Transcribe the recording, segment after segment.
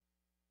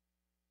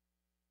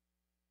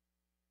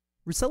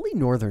Roselli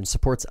Northern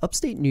supports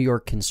upstate New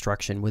York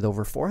construction with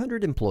over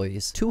 400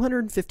 employees,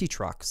 250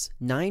 trucks,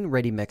 9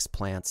 ready-mix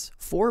plants,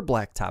 4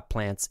 blacktop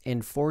plants,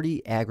 and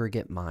 40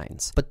 aggregate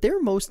mines. But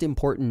their most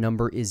important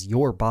number is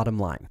your bottom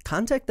line.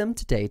 Contact them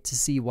today to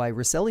see why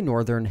Roselli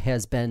Northern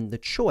has been the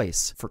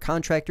choice for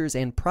contractors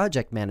and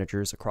project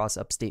managers across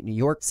upstate New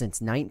York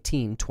since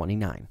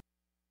 1929.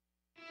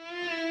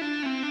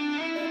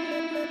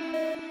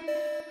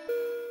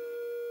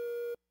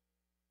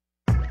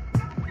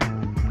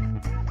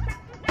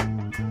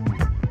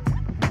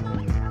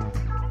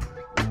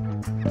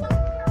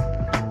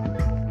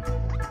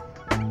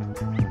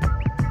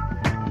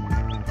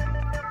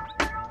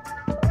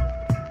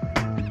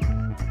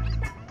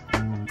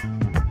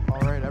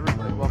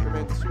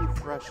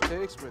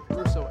 Takes with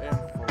Russo and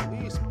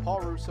Felice.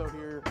 Paul Russo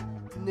here,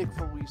 Nick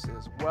Felice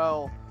as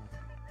well.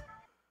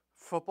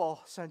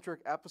 Football-centric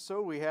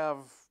episode. We have,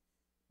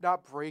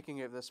 not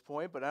breaking at this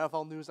point, but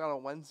NFL news on a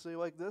Wednesday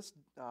like this.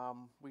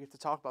 We get to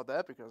talk about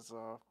that because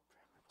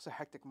it's a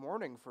hectic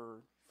morning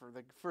for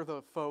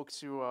the folks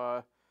who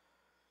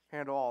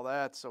handle all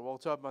that. So we'll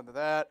talk about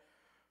that.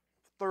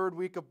 Third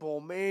week of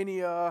Bowl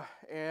Mania,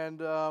 and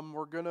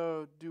we're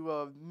gonna do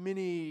a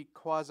mini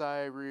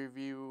quasi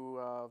review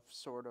of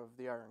sort of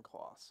the Iron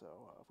Claw. So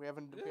we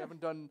haven't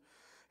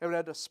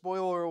had a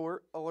spoiler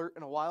alert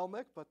in a while,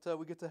 Nick, but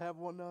we get to have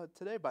one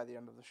today by the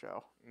end of the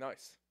show.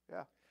 Nice.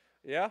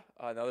 Yeah,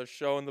 another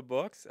show in the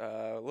books.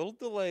 A little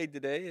delayed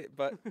today,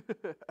 but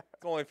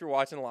it's only if you're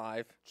watching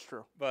live. It's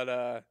true. But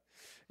I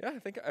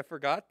think I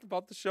forgot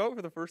about the show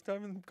for the first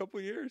time in a couple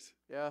of years.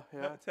 Yeah.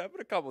 It's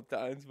happened a couple of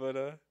times,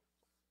 but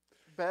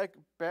Back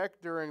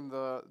during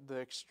the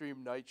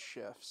extreme night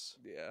shifts,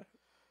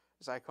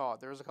 as I call it,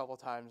 there was a couple of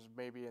times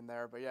maybe in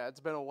there, but yeah, it's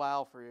been a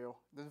while for you.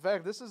 In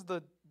fact, this is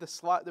the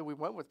slot that we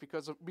went with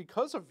because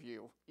of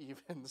you,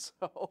 even. So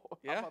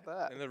how about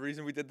that? And the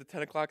reason we did the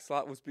 10 o'clock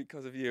slot was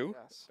because of you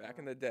back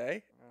in the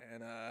day,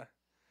 and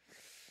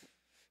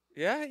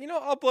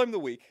I'll blame the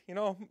week.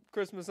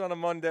 Christmas on a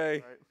Monday,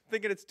 right.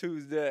 Thinking it's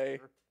Tuesday.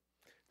 Sure.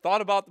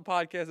 Thought about the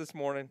podcast this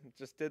morning,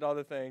 just did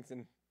other things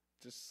and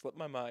just slipped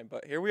my mind,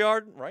 but here we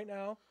are right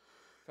now,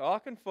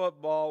 talking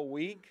football,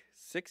 week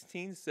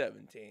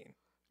 16-17.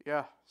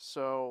 Yeah,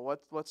 so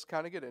let's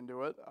kind of get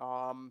into it.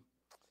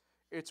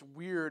 It's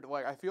weird.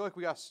 Like, I feel like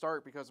we got to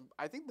start because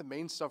I think the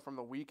main stuff from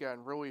the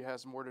weekend really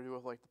has more to do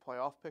with like the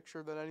playoff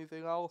picture than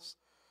anything else.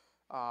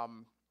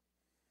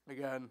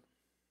 Again,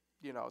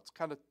 it's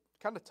kind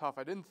of tough.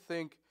 I don't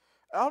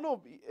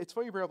know. It's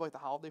funny you bring up like the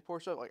holiday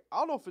portion. Like, I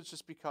don't know if it's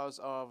just because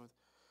of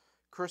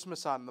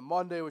Christmas on the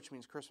Monday, which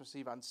means Christmas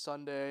Eve on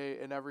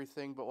Sunday and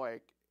everything, but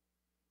like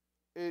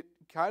it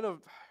kind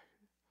of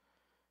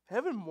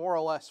having more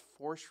or less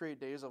 4 straight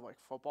days of like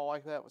football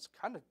like that was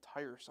kind of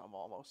tiresome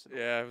almost.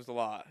 Yeah, it was a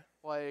lot.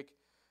 Like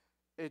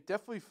it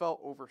definitely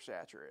felt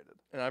oversaturated.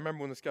 And I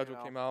remember when the schedule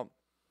came out,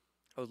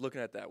 I was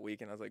looking at that week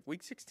and I was like,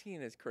 week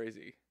 16 is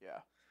crazy. Yeah.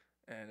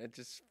 And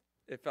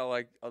it felt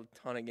like a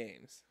ton of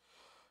games.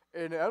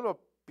 And it ended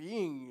up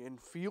being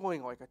and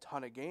feeling like a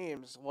ton of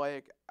games.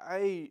 Like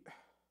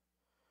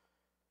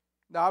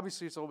Now,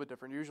 obviously, it's a little bit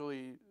different.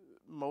 Usually,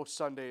 most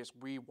Sundays,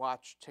 we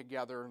watch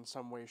together in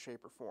some way,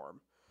 shape, or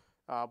form.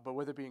 But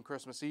with it being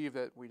Christmas Eve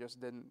that we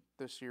just didn't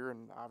this year,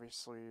 and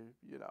obviously,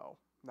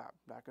 not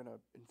going to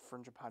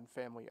infringe upon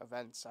family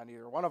events on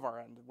either one of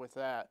our end with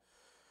that.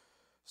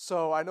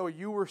 So I know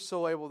you were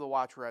still able to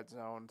watch Red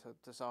Zone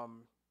to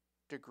some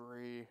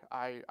degree.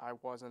 I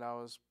wasn't. I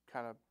was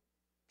kind of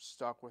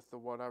stuck with the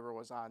whatever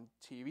was on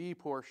TV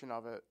portion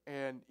of it.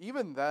 And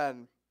even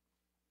then,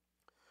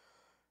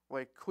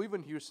 like,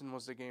 Cleveland-Houston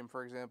was the game,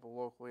 for example,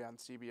 locally on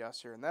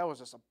CBS here, and that was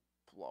just a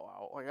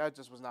blowout. Like, that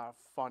just was not a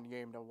fun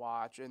game to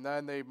watch. And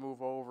then they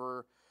move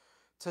over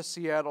to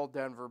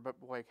Seattle-Denver, but,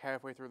 like,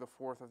 halfway through the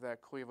fourth of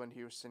that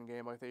Cleveland-Houston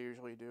game, like they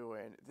usually do.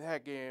 And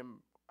that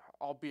game,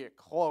 albeit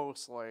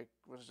close, like,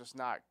 was just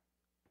not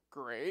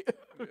great.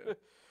 Yeah.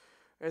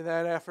 And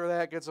then after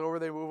that gets over,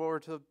 they move over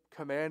to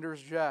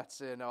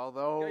Commanders-Jets. And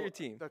although your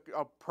team.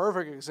 A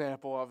perfect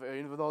example of it,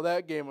 even though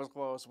that game was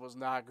close, was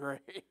not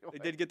great. They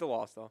did get the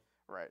loss, though.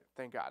 Right,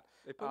 thank God.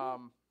 They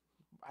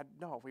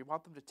no, we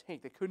want them to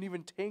tank. They couldn't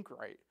even tank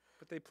right.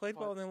 But they played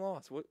well and they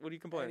lost. What are you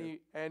complaining?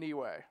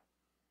 Anyway,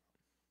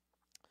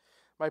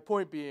 my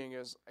point being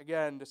is,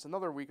 again, just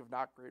another week of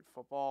not great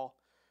football,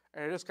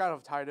 and it just kind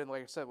of tied in,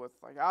 like I said, with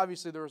like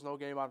obviously there was no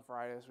game on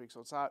Friday this week, so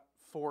it's not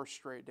 4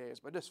 straight days,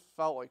 but it just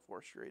felt like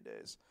 4 straight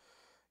days.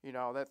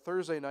 That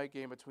Thursday night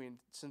game between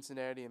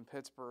Cincinnati and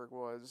Pittsburgh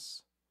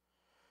was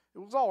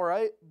all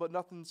right, but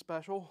nothing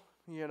special.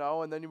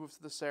 And then you move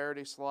to the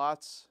Saturday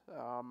slots.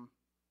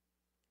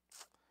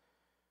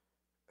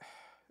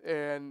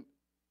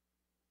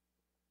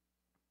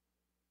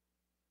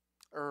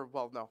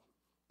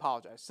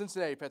 Apologize.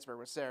 Cincinnati-Pittsburgh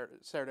was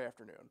Saturday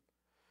afternoon.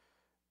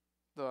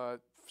 The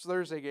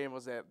Thursday game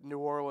was that New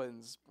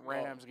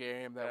Orleans-Rams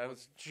game that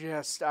was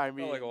just, felt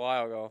like a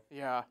while ago.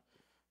 Yeah,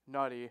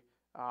 nutty.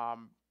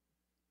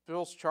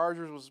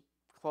 Bills-Chargers was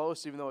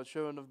close, even though it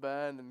shouldn't have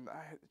been, and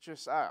I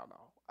don't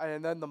know.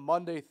 And then the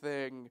Monday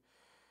thing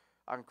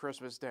on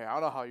Christmas Day. I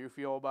don't know how you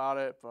feel about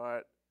it,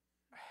 but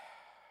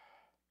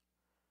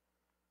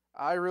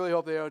I really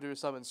hope they don't do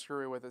something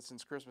screwy with it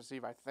since Christmas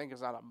Eve, I think,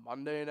 is on a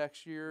Monday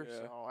next year. Yeah.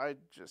 So I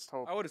just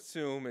hope I would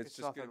assume it's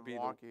just going to nothing be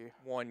wonky.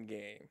 the one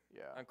game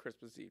Yeah. on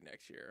Christmas Eve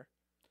next year.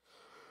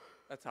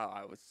 That's how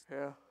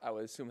Yeah. I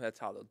would assume that's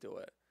how they'll do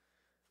it.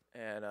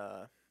 And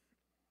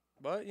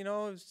but it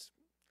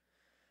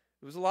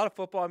was a lot of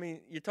football. I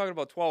mean, you're talking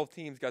about 12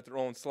 teams got their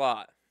own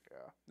slot.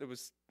 Yeah.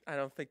 I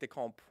don't think they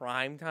call them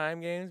prime time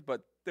games,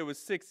 but there was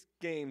 6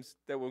 games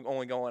that were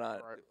only going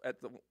on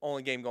at the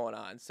only game going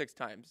on 6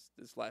 times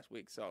this last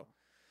week. So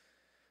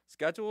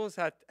schedule is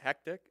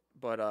hectic,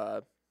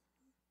 but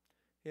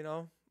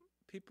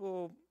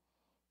people.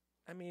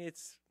 I mean,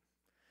 it's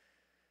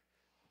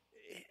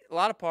a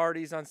lot of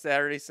parties on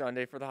Saturday,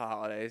 Sunday for the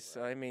holidays.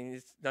 So I mean,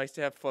 it's nice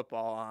to have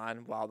football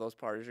on while those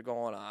parties are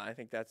going on. I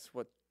think that's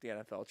what the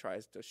NFL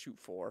tries to shoot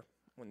for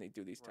when they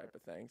do these type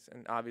of things.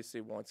 And obviously,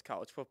 once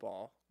college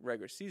football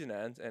regular season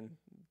ends and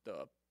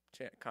the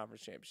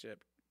conference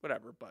championship,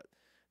 whatever, but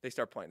they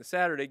start playing the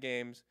Saturday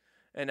games,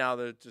 and now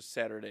they're just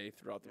Saturday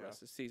throughout the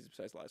rest of the season,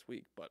 besides last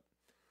week. But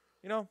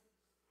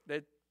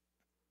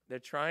they're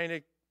trying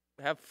to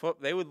have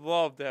They would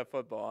love to have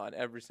football on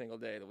every single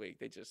day of the week.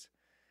 They just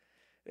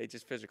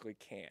physically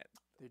can't.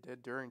 They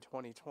did during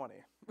 2020.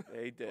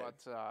 They did. But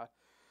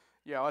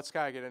let's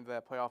kind of get into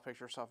that playoff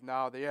picture stuff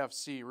now. The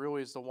AFC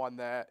really is the one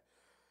that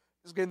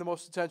is getting the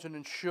most attention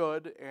and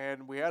should,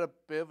 and we had a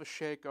bit of a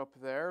shake-up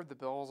there. The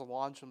Bills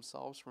launched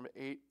themselves from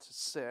 8 to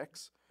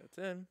 6. That's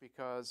in.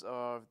 Because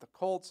of the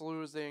Colts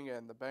losing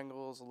and the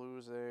Bengals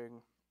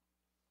losing.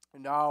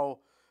 And now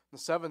the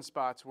 7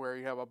 spots where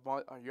you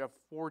have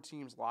 4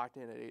 teams locked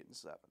in at 8 and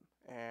 7.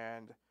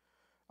 And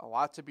a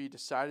lot to be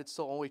decided.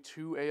 Still only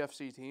 2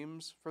 AFC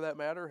teams, for that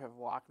matter, have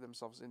locked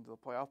themselves into the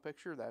playoff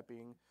picture, that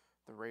being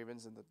the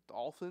Ravens and the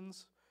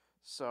Dolphins.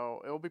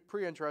 So it'll be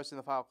pretty interesting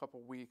the final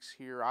couple weeks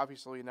here.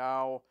 Obviously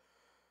now,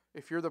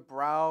 if you're the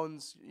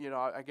Browns,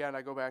 again,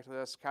 I go back to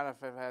this, kind of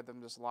have had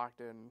them just locked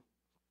in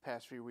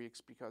past few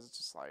weeks because it's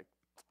just like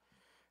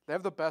they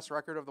have the best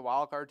record of the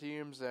wildcard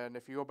teams, and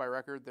if you go by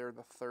record, they're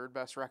the 3rd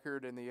best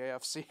record in the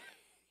AFC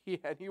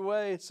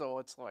anyway. So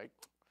it's like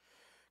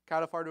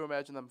kind of hard to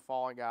imagine them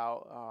falling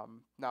out.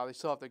 Now they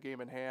still have the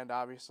game in hand,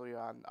 obviously,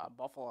 on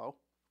Buffalo,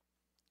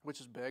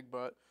 which is big,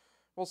 but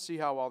we'll see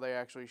how well they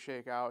actually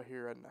shake out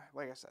here. And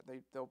like I said,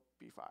 they'll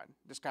be fine.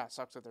 Just kind of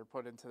sucks that they're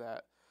put into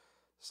that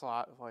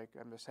slot. Like,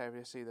 I'm just happy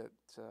to see that,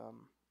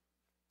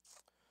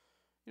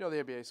 the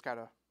NBA's kind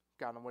of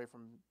gotten away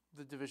from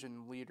the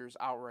division leaders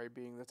outright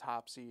being the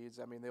top seeds.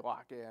 I mean, they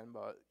lock in,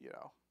 but,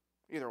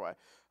 either way.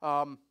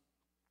 I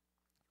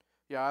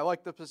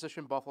like the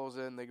position Buffalo's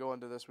in. They go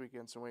into this week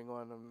against New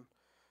England, and,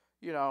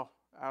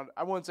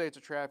 I wouldn't say it's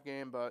a trap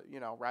game, but,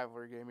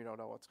 rivalry game, you don't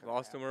know what's going to happen.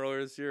 Lost them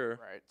earlier this year.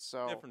 Right,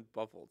 so. Different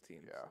Buffalo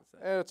team. Yeah,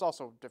 and it's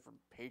also a different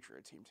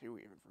Patriot team, too,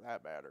 even for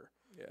that matter.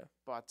 Yeah.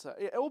 But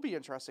it will be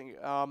interesting.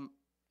 The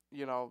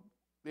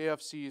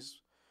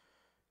AFC's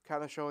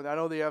kind of showing. I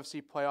know the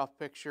AFC playoff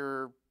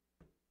picture,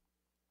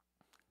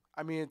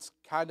 I mean, it's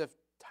kind of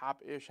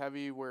top-ish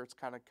heavy where it's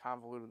kind of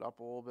convoluted up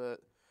a little bit.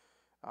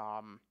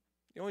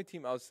 The only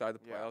team outside the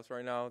playoffs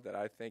right now that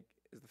I think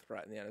is the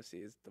threat in the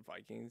NFC is the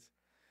Vikings.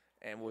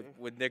 And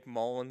with Nick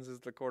Mullins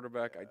as the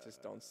quarterback, I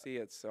just don't see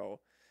it.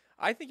 So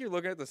I think you're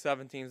looking at the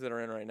 7 teams that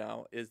are in right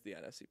now is the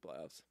NFC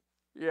playoffs.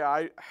 Yeah,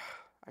 I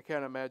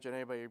can't imagine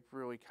anybody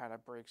really kind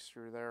of breaks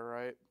through there,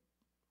 right?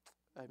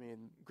 I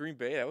mean, Green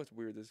Bay, that was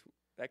weird.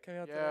 That came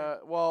out today? Yeah,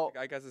 well, the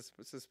guy got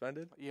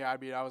suspended? Yeah, I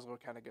mean, I was going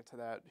to kind of get to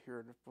that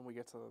here when we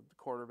get to the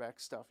quarterback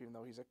stuff, even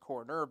though he's a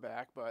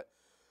cornerback. But,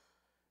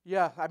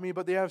 yeah, I mean,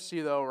 but the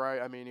NFC, though, right?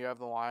 I mean, you have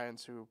the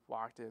Lions who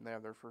locked in. They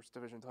have their first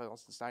division title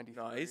since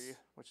 93, nice.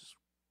 Which is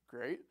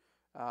great.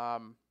 I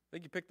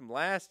think you picked them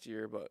last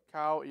year, but...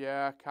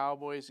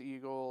 Cowboys,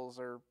 Eagles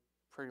are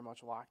pretty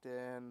much locked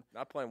in.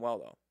 Not playing well,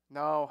 though.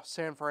 No,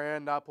 San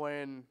Fran not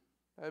playing...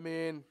 I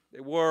mean... They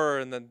were,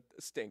 and then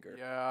a stinker.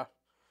 Yeah,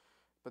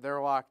 but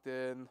they're locked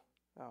in.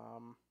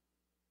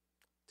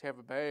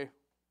 Tampa Bay,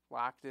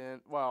 locked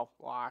in. Well,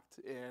 locked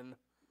in.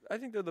 I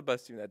think they're the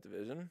best team in that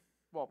division.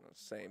 Well, not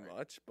saying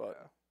much, but...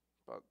 Yeah.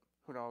 But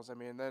who knows? I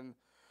mean, then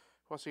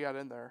who else you got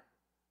in there?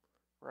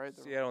 Right?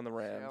 Seattle and the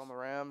Rams. Seattle and the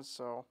Rams,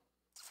 so...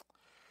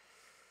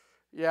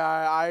 Yeah,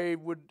 I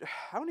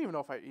don't even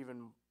know if I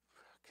even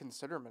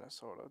consider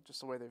Minnesota, just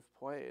the way they've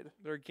played.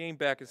 They're a game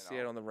back in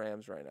Seattle and the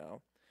Rams right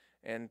now.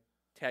 And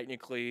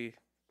technically,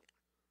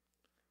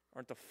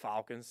 aren't the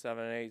Falcons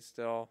 7-8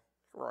 still?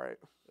 Right.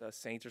 The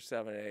Saints are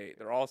 7-8.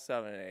 They're all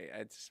 7-8.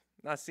 I'm just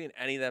not seeing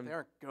any of them. They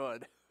aren't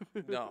good.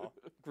 No.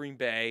 Green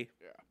Bay.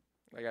 Yeah.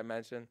 Like I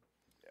mentioned.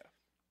 Yeah.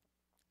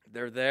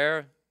 They're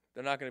there.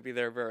 They're not going to be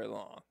there very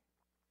long.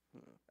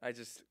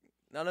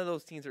 None of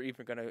those teams are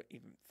even going to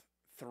even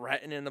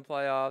threaten in the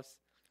playoffs.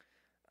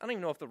 I don't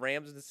even know if the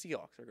Rams and the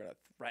Seahawks are going to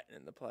threaten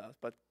in the playoffs,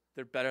 but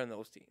they're better than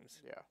those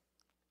teams. Yeah.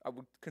 I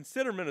would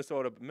consider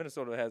Minnesota, but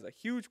Minnesota has a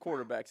huge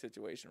quarterback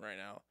situation right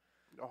now.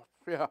 Oh,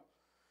 yeah.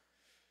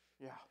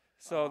 Yeah.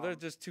 So they're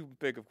just too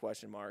big of a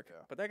question mark.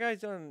 Yeah. But that guy's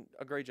done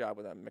a great job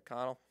with that,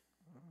 McConnell.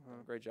 Done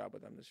a great job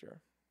with them this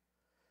year.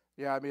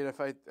 Yeah, I mean,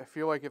 I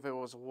feel like if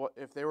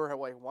they were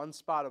like one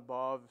spot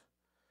above,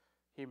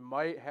 he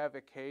might have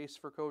a case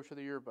for Coach of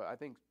the Year, but I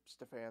think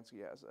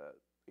Stefanski has that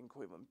in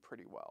Cleveland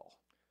pretty well.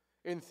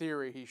 In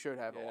theory, he should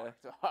have it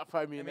locked up.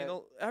 I mean,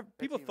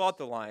 people thought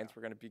the Lions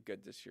were going to be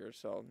good this year,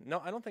 so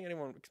no, I don't think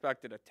anyone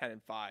expected a 10-5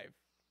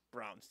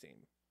 Browns team.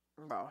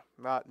 No,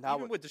 not now.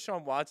 Even with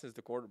Deshaun Watson as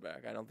the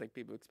quarterback, I don't think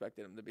people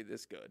expected him to be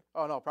this good.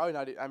 Oh no, probably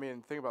not. I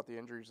mean, think about the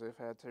injuries they've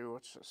had too.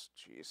 It's just,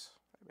 jeez.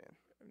 I mean,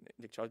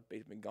 Nick Chubb's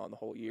been gone the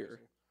whole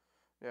year.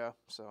 Yeah,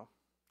 so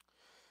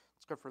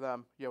it's good for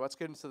them. Yeah, let's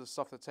get into the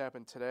stuff that's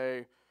happened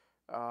today.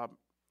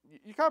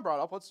 You kind of brought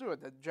up. Let's do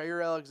it. The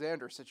Jair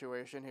Alexander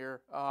situation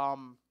here.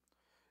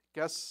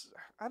 It's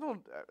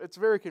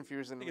very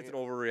confusing. I think it's an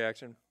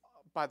overreaction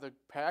by the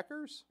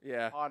Packers.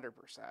 Yeah, 100%.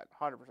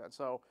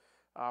 So,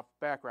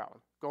 background: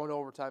 going to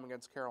overtime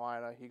against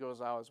Carolina, he goes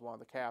out as one of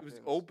the captains.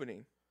 It was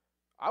opening.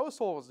 I was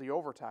told it was the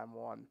overtime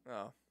one.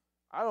 Oh,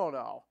 I don't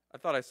know. I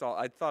thought I saw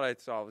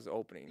it was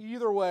opening.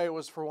 Either way, it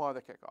was for one of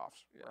the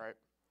kickoffs, yeah. right?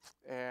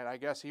 And I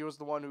guess he was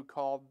the one who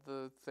called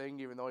the thing,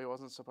 even though he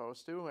wasn't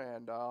supposed to.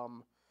 And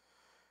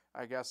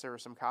I guess there were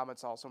some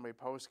comments also made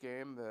post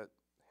game that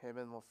him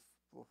and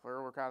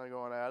LaFleur were kind of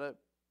going at it.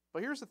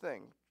 But here's the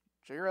thing: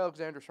 Jair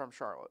Alexander's from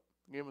Charlotte.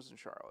 The game was in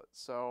Charlotte,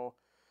 so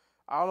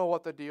I don't know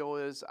what the deal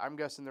is. I'm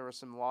guessing there was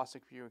some loss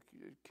of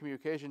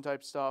communication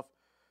type stuff.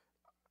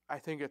 I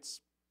think it's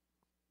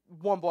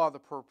one blow of the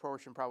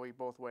proportion, probably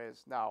both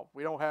ways. Now,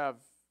 we don't have,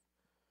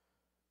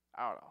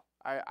 I don't know.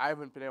 I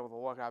haven't been able to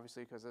look,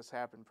 obviously, because this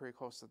happened pretty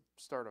close to the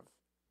start of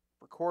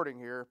recording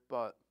here,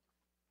 but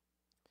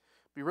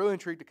be really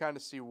intrigued to kind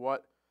of see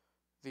what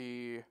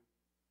the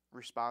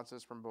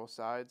responses from both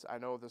sides. I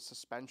know the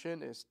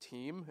suspension is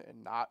team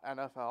and not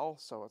NFL,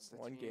 so it's the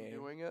one team game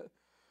doing it,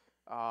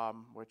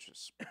 which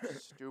is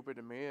stupid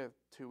to me.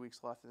 2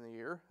 weeks left in the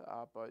year,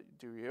 but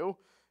do you?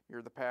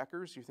 You're the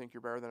Packers. You think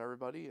you're better than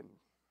everybody, and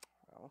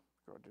well,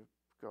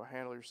 go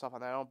handle yourself on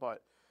that one.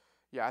 But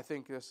yeah, I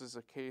think this is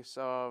a case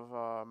of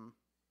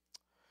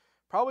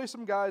probably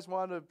some guys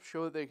want to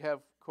show that they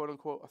have quote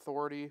unquote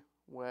authority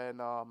when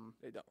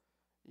they don't.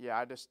 Yeah,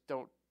 I just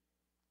don't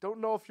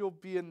know if you'll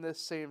be in this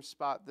same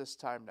spot this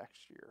time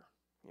next year.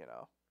 You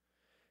know.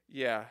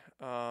 Yeah,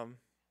 I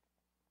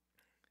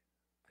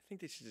think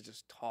they should have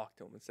just talked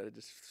to him instead of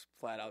just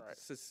flat out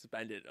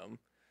suspended him.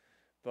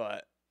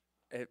 But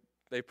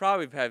they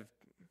probably have.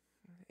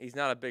 He's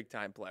not a big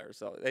time player,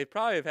 so they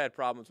probably have had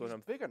problems with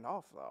him. Big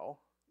enough though.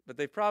 But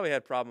they've probably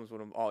had problems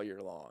with him all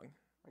year long.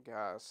 I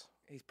guess.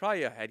 He's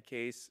probably a head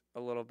case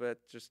a little bit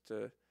just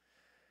to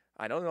 –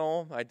 I don't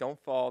know. I don't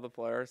follow the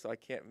player, so I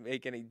can't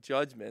make any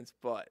judgments.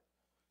 But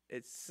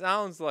it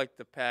sounds like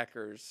the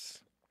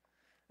Packers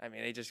 – I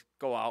mean, they just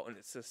go out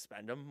and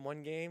suspend him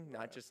one game,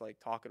 not just, like,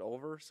 talk it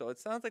over. So it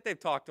sounds like they've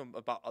talked to him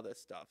about other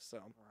stuff. So,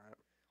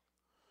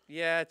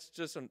 yeah, it's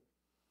just a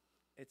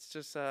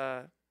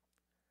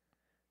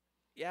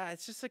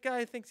guy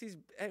who thinks he's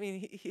 – I mean,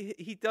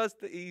 he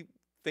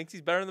thinks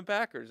he's better than the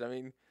Packers. I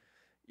mean,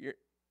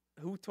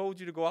 who told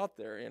you to go out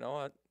there? You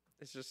know,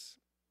 it's just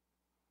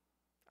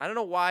I don't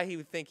know why he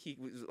would think he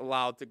was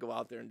allowed to go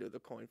out there and do the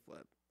coin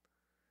flip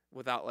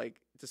without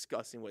like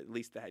discussing with at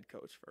least the head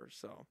coach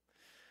first. So,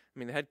 I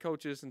mean, the head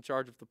coach is in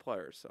charge of the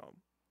players. So,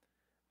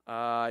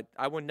 I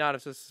would not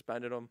have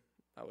suspended him.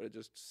 I would have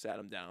just sat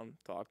him down,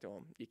 talked to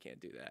him. You can't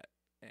do that,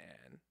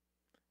 and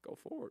go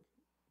forward.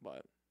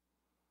 But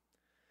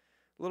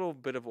a little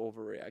bit of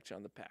overreaction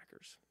on the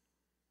Packers.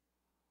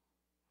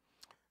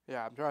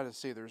 Yeah, I'm trying to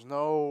see. There's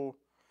no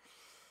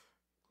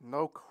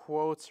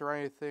quotes or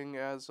anything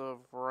as of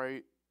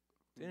right.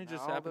 Didn't it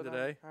just happen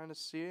today? I'm kind of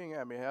seeing.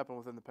 I mean, it happened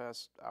within the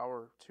past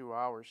hour, 2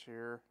 hours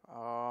here.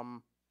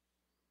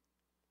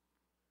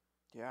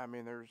 Yeah, I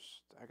mean,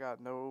 I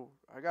got no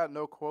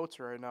quotes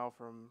right now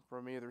from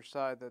either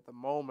side at the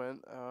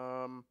moment.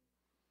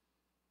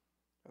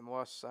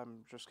 Unless I'm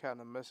just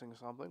kind of missing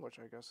something, which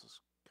I guess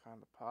is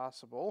kind of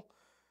possible.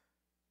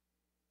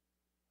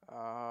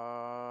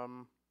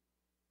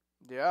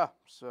 Yeah,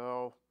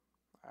 so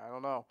I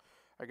don't know.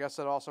 I guess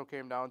it also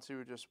came down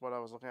to just what I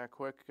was looking at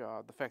quick,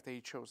 the fact that he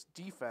chose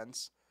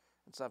defense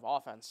instead of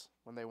offense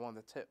when they won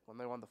the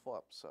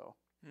flip. So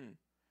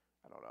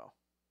I don't know.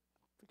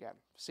 Again,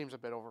 seems a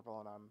bit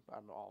overblown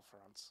on all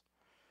fronts.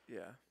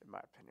 Yeah, in my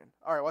opinion.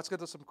 All right, let's get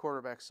to some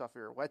quarterback stuff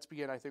here. Let's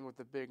begin, I think, with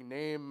the big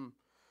name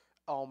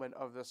element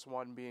of this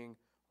one being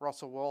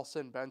Russell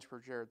Wilson, bench for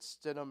Jarrett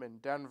Stidham in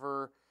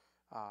Denver.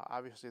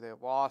 Obviously, they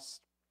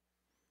lost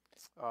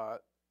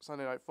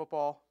Sunday Night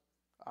Football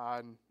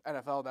on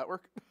NFL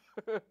Network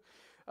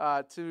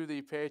to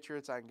the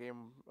Patriots on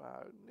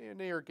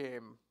near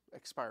game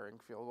expiring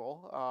field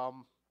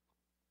goal.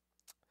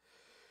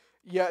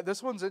 Yeah,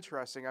 this one's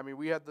interesting. I mean,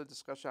 we had the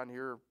discussion on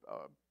here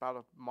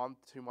about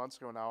 2 months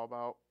ago now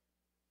about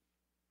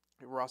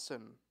Russ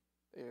and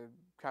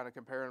kind of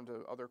comparing him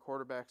to other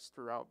quarterbacks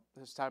throughout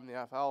his time in the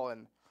NFL.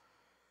 And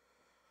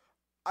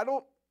I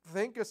don't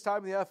think his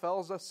time in the NFL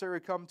has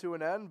necessarily come to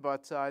an end,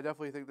 but I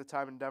definitely think the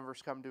time in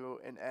Denver's come to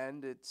an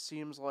end. It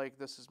seems like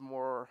this is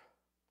more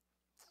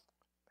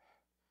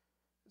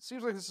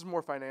seems like this is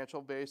more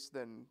financial based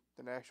than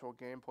actual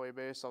gameplay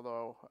based.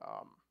 Although,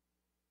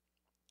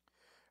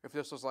 if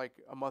this was like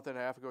a month and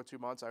a half ago, 2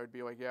 months, I would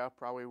be like, yeah,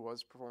 probably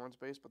was performance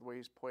based. But the way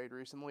he's played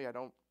recently, I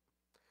don't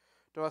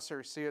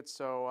necessarily see it.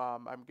 So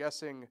I'm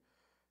guessing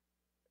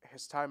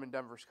his time in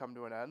Denver's come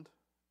to an end.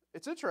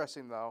 It's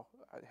interesting though.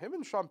 Him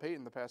and Sean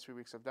Payton the past few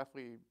weeks have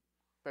definitely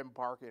been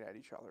barking at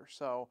each other.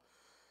 So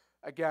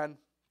again,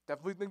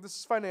 definitely think this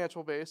is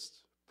financial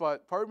based.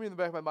 But part of me in the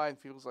back of my mind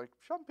feels like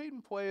Sean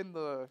Payton playing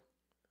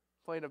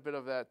a bit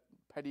of that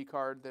petty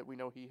card that we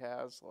know he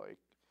has. Like,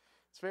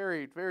 it's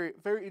very, very,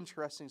 very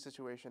interesting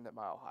situation that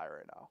Mile High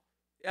right now.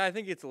 Yeah, I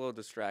think it's a little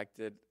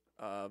distracted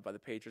by the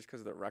Patriots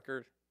because of their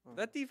record. Mm-hmm.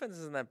 That defense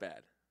isn't that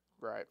bad.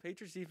 Right.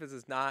 Patriots defense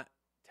is not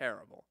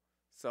terrible.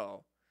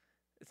 So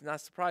it's not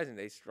surprising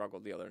they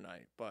struggled the other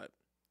night. But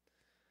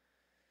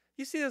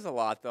you see this a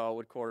lot, though,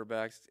 with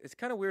quarterbacks. It's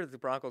kind of weird that the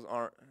Broncos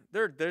aren't –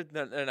 they're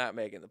not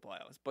making the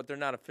playoffs, but they're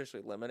not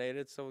officially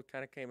eliminated, so it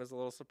kind of came as a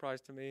little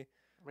surprise to me.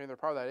 I mean, they're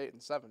probably that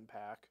 8-7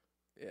 pack.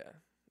 Yeah.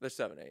 They're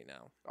 7-8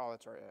 now. Oh,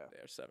 that's right, yeah.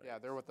 They're 7-8. Yeah,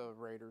 they're with the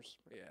Raiders.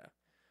 Yeah.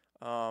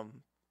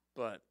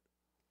 But,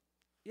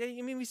 yeah,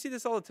 I mean, we see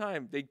this all the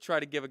time. They try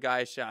to give a guy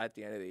a shot at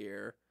the end of the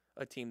year,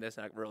 a team that's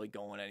not really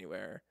going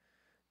anywhere,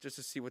 just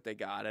to see what they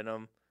got in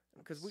them.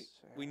 Because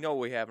we know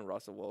we have in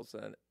Russell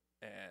Wilson,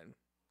 and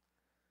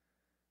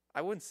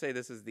I wouldn't say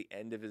this is the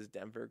end of his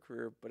Denver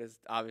career, but it's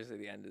obviously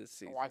the end of the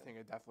season. Oh, I think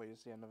it definitely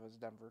is the end of his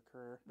Denver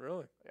career.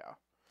 Really? Yeah.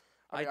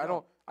 I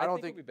don't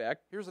think he'll be back.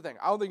 Here's the thing.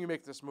 I don't think you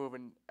make this move,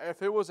 and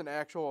if it was an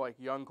actual like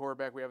young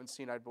quarterback we haven't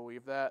seen, I'd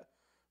believe that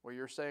what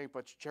you're saying.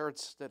 But Jared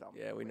Stidham,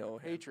 yeah, we know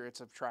the Patriots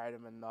have tried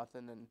him and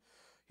nothing, and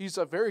he's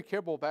a very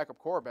capable backup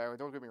quarterback. Like,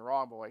 don't get me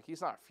wrong, but like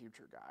he's not a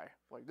future guy.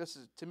 Like this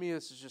is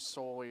just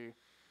solely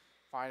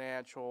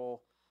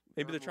financial.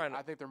 Maybe they're trying to.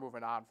 I think they're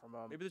moving on from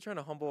him. Maybe they're trying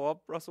to humble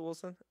up Russell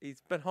Wilson.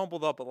 He's been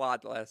humbled up a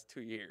lot the last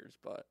 2 years,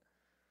 but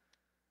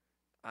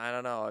I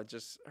don't know. I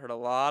just heard a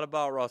lot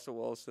about Russell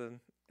Wilson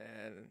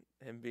and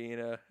him being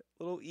a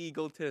little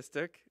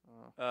egotistic.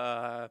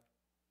 I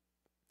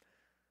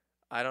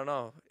don't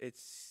know.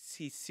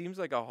 He seems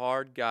like a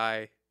hard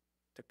guy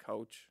to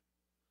coach.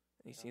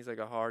 He seems like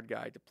a hard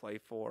guy to play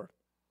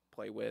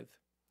with.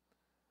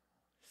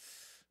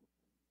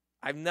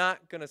 I'm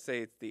not gonna say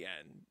it's the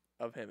end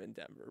of him in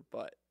Denver,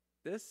 but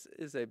this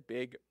is a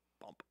big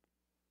bump.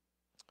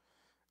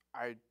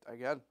 I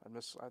think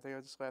I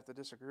just have to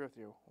disagree with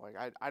you. Like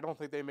I don't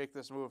think they make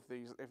this move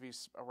if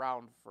he's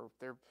around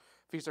if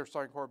he's their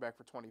starting quarterback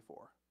for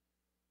 24.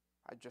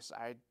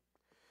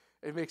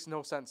 It makes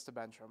no sense to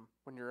bench him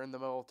when you're in the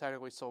middle,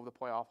 technically still of the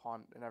playoff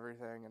hunt and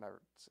everything. And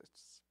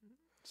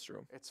it's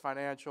true. It's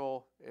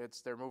financial.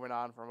 They're moving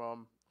on from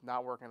him,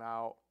 not working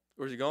out.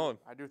 Where's he going?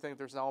 I do think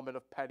there's an element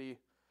of petty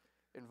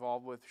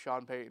involved with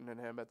Sean Payton and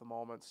him at the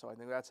moment, so I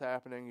think that's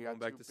happening. You going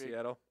got back to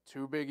Seattle.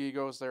 2 big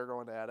egos there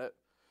going at it.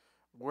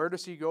 Where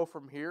does he go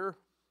from here?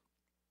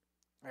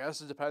 I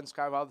guess it depends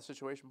kind of how the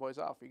situation plays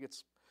out.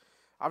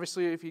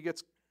 If he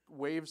gets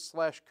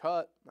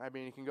waived/cut, I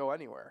mean, he can go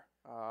anywhere.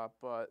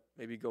 But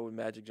maybe go with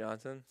Magic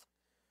Johnson.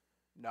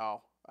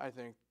 No, I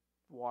think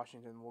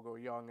Washington will go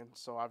young, and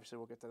so obviously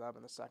we'll get to them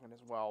in a second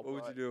as well. What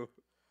would you do?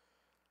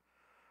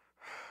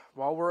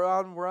 Well, we're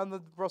on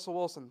the Russell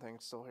Wilson thing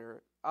still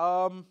here.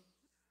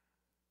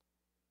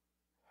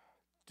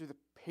 Do the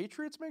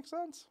Patriots make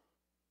sense?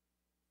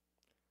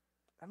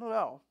 I don't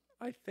know.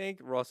 I think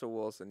Russell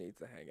Wilson needs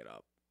to hang it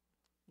up.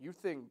 You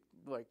think,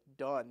 like,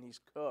 done, he's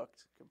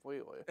cooked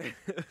completely.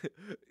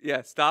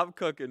 Yeah, stop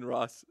cooking,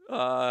 Russ.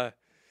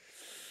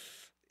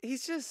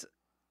 He's just,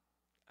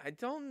 I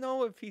don't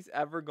know if he's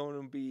ever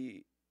going to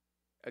be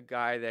a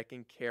guy that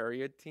can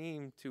carry a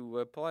team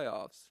to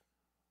playoffs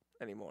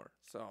anymore.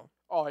 So.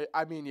 Oh,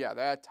 I mean, yeah,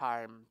 that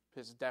time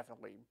has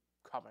definitely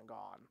come and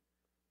gone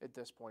at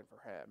this point for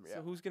him. Yeah.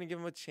 So who's going to give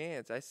him a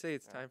chance? I say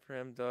it's time for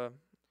him to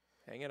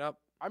hang it up.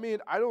 I mean,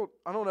 I don't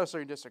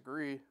necessarily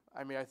disagree.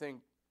 I mean, I think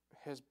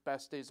his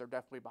best days are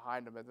definitely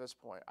behind him at this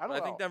point. I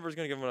think Denver's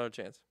going to give him another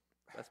chance.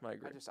 That's my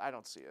agree. I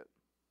don't see it.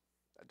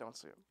 I don't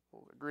see it.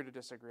 We'll agree to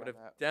disagree but on if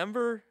that.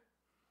 Denver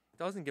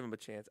doesn't give him a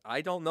chance,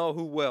 I don't know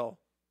who will.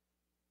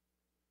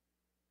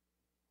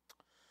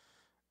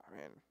 I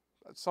mean,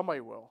 somebody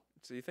will.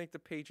 So you think the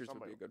Patriots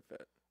would be a good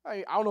fit?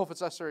 I don't know if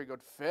it's necessarily a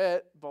good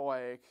fit, but,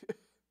 like,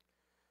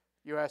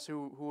 you ask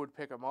who would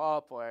pick him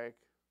up, like,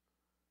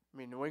 I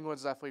mean, New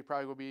England's definitely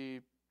probably will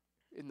be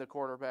in the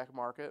quarterback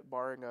market,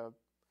 barring a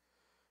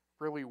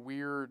really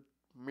weird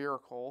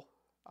miracle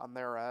on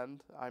their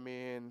end. I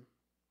mean,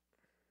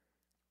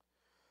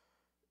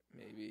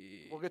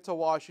 maybe we'll get to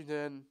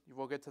Washington.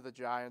 We'll get to the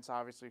Giants,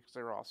 obviously, because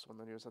they were also in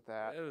the news at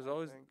that. There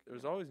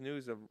was always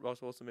news of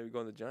Russell Wilson maybe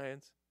going to the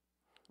Giants.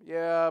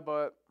 Yeah,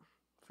 but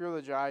if you're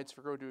the Giants,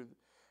 if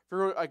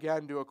you're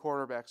again do a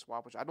quarterback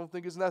swap, which I don't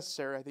think is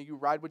necessary. I think you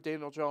ride with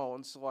Daniel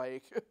Jones,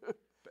 like.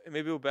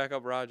 Maybe we'll back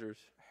up Rodgers.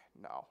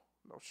 No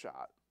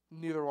shot.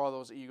 Neither one of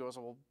those egos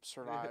will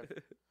survive.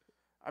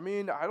 I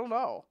mean, I don't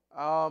know.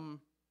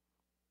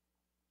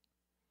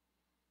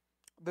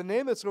 the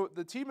team that's going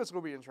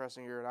to be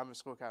interesting here, and I'm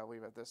just going to kind of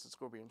leave it at this. It's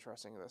going to be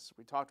interesting.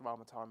 We talked about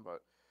him a ton,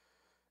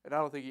 and I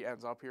don't think he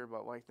ends up here.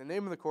 But like the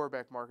name of the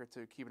quarterback market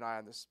to keep an eye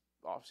on this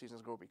offseason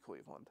is going to be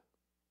Cleveland,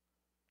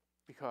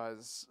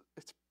 because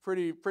it's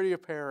pretty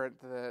apparent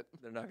that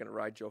they're not going to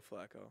ride Joe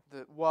Flacco.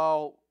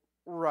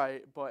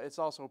 Right, but it's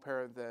also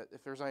apparent that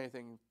if there's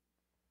anything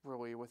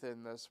really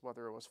within this,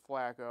 whether it was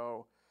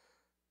Flacco,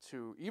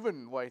 to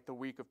even like the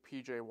week of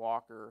P.J.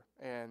 Walker,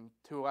 and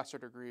to a lesser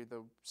degree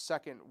the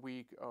second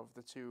week of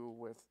the two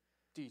with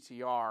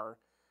DTR,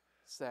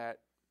 is that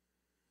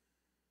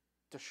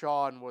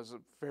Deshaun was a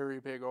very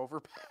big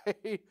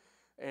overpay,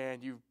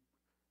 and you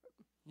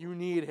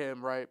need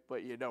him, right?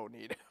 But you don't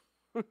need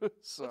him.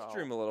 So, let's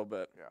dream a little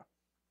bit. Yeah.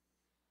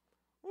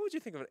 What would you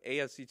think of an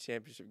AFC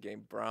Championship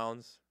game?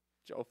 Browns,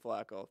 Joe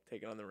Flacco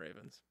taking on the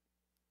Ravens.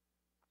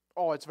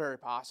 Oh, it's very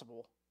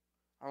possible.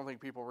 I don't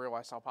think people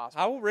realize how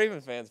possible. How will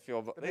Ravens fans feel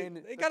about?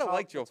 They gotta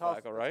like Joe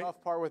Flacco, right? The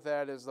tough part with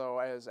that is though,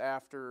 as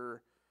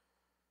after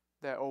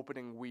that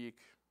opening week,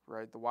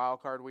 right, the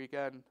wild card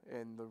weekend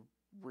and the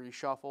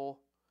reshuffle,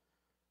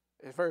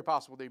 it's very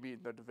possible they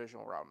beat the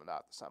divisional round and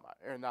not the semi,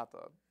 or not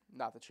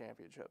the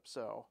championship.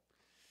 So,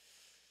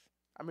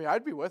 I mean,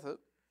 I'd be with it.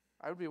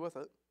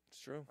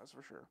 It's true. That's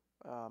for sure.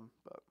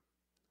 But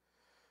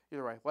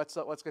either way, let's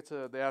get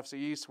to the NFC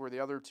East, where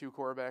the other two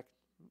quarterback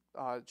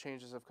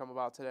changes have come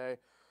about today.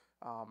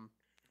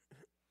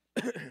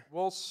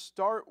 We'll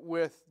start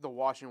with the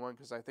Washington one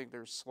because I think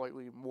there's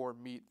slightly more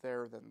meat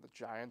there than the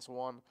Giants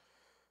one.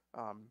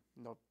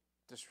 No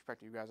disrespect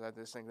to you guys, I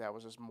just think that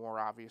was just more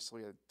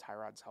obviously a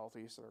Tyrod's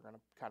healthy, so they're going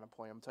to kind of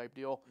play him type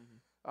deal.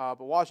 Mm-hmm.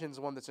 But Washington's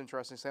one that's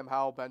interesting. Sam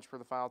Howell bench for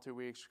the final 2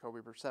 weeks. Jacoby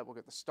Brissett will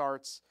get the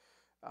starts.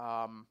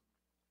 Been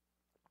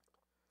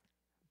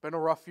a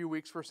rough few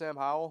weeks for Sam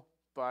Howell,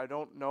 but I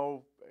don't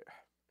know.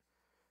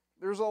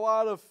 There's a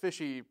lot of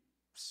fishy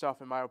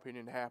stuff, in my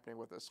opinion, happening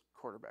with this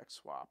quarterback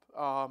swap.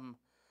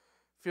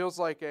 Feels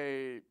like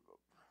a,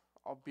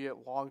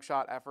 albeit long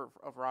shot effort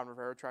of Ron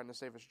Rivera trying to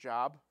save his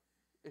job,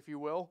 if you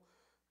will.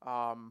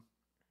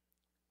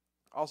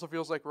 Also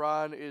feels like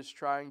Ron is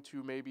trying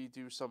to maybe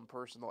do some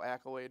personal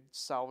accolade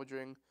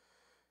salvaging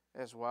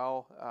as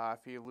well.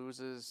 If he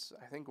loses,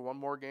 I think, one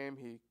more game,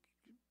 he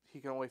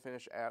can only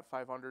finish at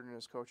 500 in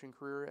his coaching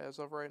career as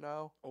of right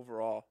now.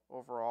 Overall.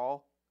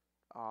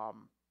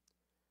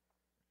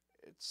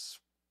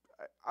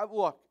 I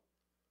look,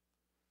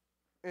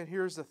 and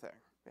here's the thing,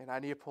 and I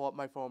need to pull up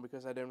my phone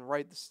because I didn't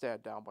write the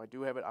stat down, but I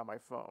do have it on my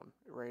phone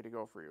ready to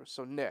go for you.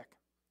 So, Nick,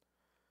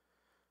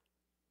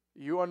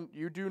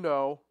 you do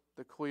know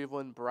the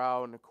Cleveland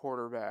Brown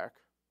quarterback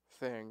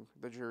thing,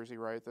 the jersey,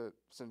 right? That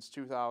since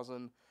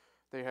 2000,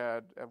 they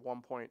had at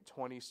one point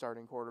 20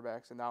 starting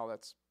quarterbacks, and now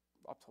that's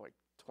up to like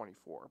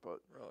 24. But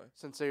really,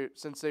 since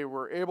they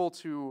were able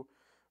to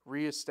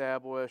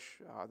reestablish,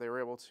 they were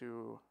able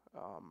to.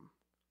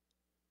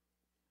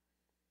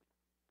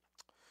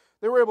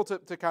 They were able to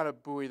kind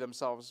of buoy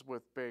themselves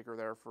with Baker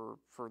there for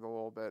the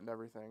little bit and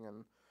everything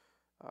and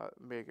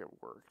make it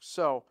work.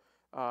 So,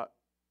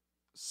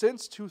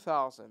 since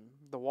 2000,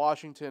 the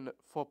Washington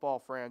football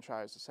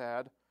franchise has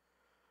had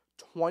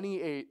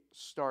 28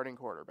 starting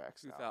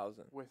quarterbacks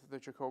 2000 with the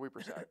Jacoby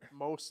Brissett,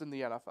 most in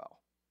the NFL.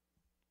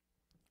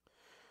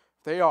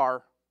 They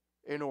are,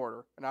 in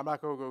order, and I'm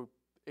not going to go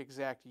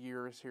exact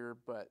years here,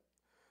 but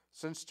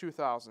since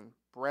 2000,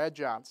 Brad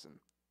Johnson,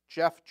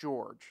 Jeff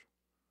George,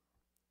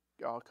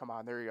 oh, come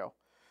on, there you go.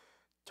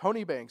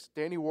 Tony Banks,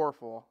 Danny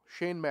Warfel,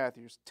 Shane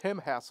Matthews,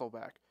 Tim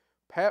Hasselbeck,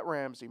 Pat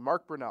Ramsey,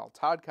 Mark Brunell,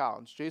 Todd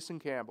Collins, Jason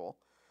Campbell,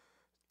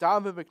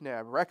 Donovan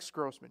McNabb, Rex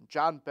Grossman,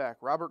 John Beck,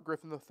 Robert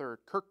Griffin III,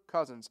 Kirk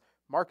Cousins,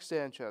 Mark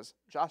Sanchez,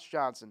 Josh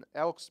Johnson,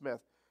 Alex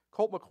Smith,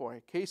 Colt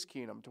McCoy, Case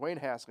Keenum, Dwayne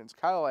Haskins,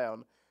 Kyle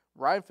Allen,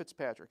 Ryan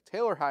Fitzpatrick,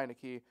 Taylor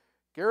Heineke,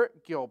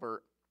 Garrett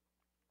Gilbert,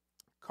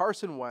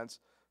 Carson Wentz,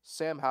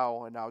 Sam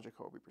Howell, and now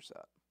Jacoby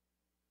Brissett.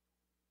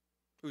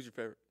 Who's your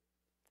favorite?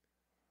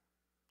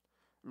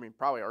 I mean,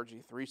 probably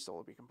RG3 still,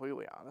 to be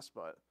completely honest,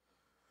 but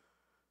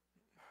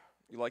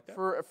you like that?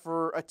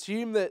 For a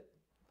team that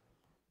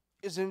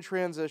is in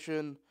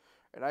transition,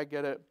 and I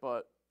get it,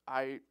 but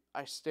I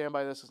stand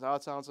by this because now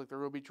it sounds like they're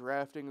going to be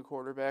drafting a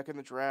quarterback in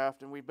the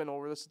draft, and we've been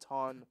over this a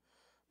ton.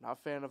 I'm not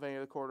a fan of any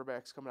of the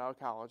quarterbacks coming out of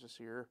college this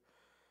year.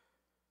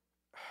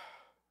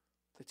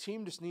 The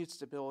team just needs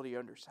stability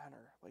under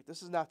center. Like,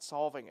 this is not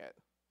solving it,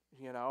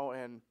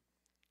 and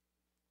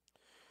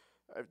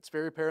it's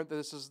very apparent that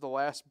this is the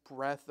last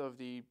breath of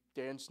the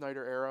Dan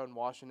Snyder era in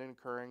Washington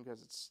occurring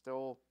because it's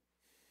still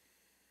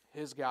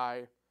his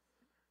guy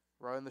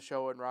running the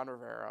show in Ron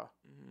Rivera.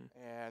 Mm-hmm.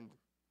 And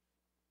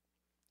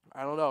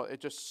I don't know. It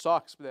just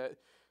sucks that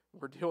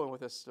we're dealing with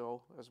this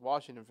still as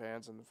Washington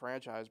fans and the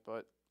franchise,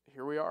 but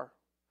here we are.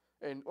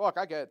 And look,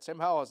 I get it. Sam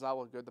Howell has not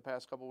looked good the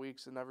past couple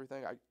weeks and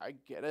everything. I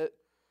get it.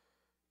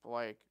 But,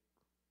 like,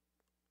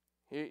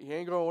 he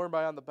ain't going to learn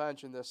by on the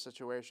bench in this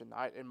situation,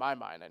 in my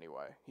mind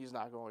anyway. He's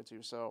not going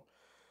to. So,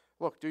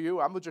 look,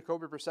 I'm the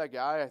Jacoby Brissett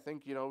guy. I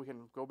think, we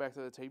can go back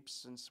to the tapes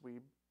since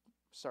we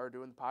started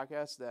doing the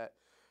podcast that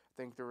I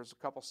think there was a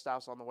couple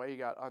stops on the way. He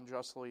got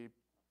unjustly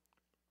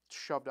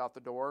shoved out the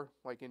door,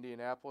 like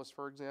Indianapolis,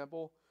 for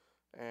example.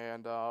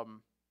 And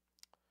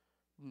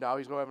now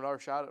he's going to have another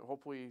shot at,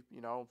 hopefully,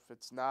 if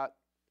it's not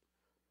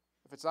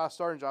a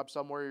starting job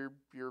somewhere,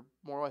 you're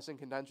more or less in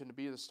contention to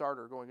be the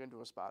starter going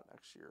into a spot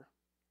next year.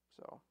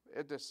 So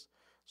it just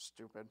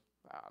stupid.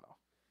 I don't know.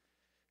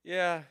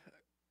 Yeah,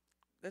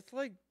 that's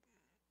like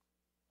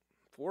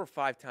 4 or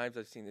 5 times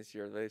I've seen this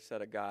year they've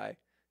said a guy,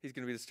 he's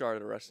going to be the starter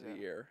the rest of the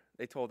year.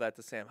 They told that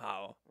to Sam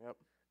Howell. Yep.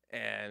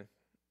 And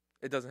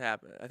it doesn't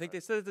happen. I think they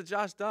said it to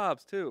Josh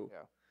Dobbs, too.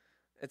 Yeah.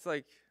 It's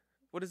like,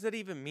 what does that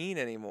even mean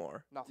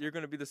anymore? Nothing. You're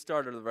going to be the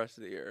starter the rest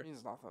of the year. It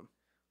means nothing.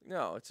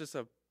 No, it's just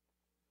a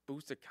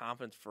boost of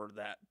confidence for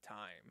that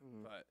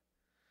time. But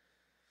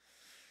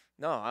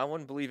no, I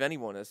wouldn't believe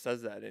anyone that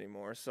says that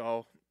anymore.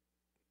 So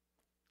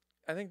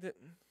I think that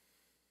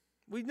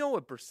we know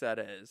what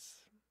Brissett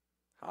is.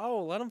 How?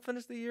 Let him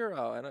finish the year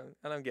out.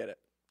 I don't get it.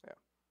 Yeah.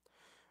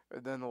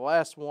 And then the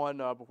last one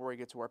before we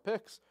get to our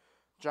picks,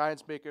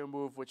 Giants making a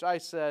move, which I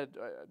said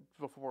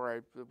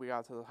before we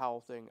got to the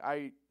Howell thing.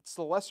 It's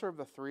the lesser of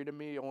the three to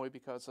me, only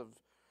because of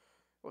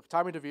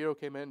Tommy DeVito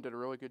came in, did a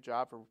really good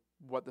job for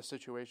what the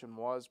situation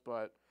was,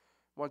 but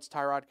once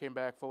Tyrod came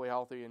back fully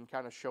healthy and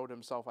kind of showed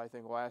himself, I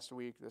think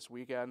this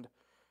weekend,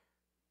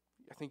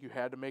 I think you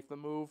had to make the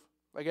move.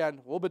 Again,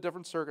 a little bit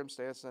different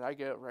circumstance, and I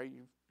get it, right?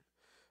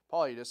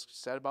 You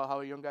just said about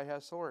how a young guy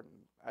has Thornton.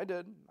 I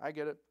did. I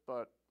get it,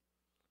 but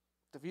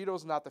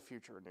DeVito's not the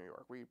future in New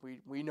York.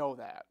 We know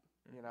that,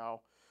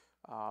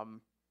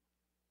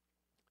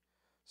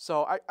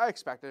 So I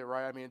expected it,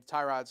 right? I mean,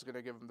 Tyrod's going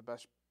to give him the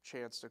best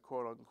chance to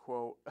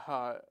quote-unquote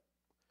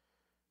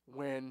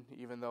win,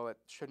 even though it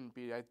shouldn't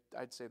be,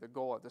 I'd say, the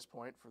goal at this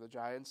point for the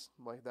Giants.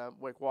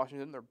 Like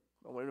Washington, they're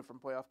eliminated from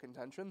playoff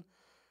contention.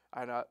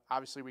 And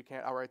obviously we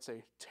can't outright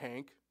say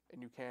tank,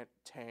 and you can't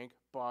tank,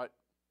 but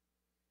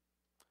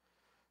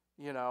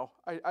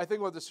I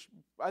think what this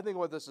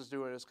is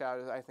doing is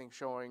kind of, I think,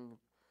 showing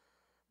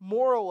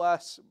more or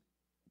less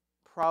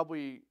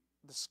probably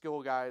the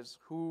skill guys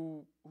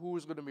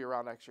who's going to be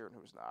around next year and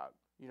who's not.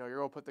 You're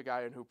going to put the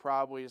guy in who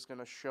probably is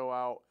going to show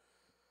out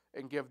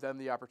and give them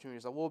the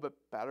opportunities a little bit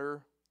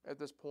better at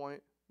this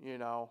point.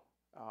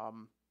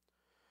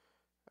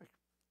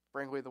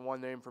 Frankly, the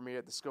one name for me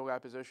at the skill guy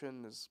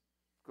position is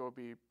going to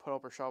be put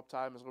up or shut up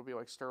time is going to be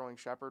like Sterling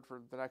Shepard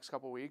for the next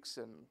couple weeks,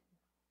 and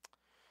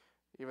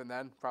even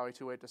then, probably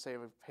too late to save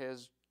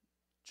his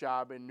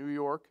job in New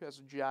York as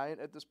a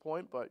Giant at this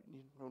point, but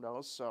who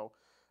knows? So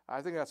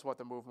I think that's what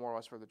the move more or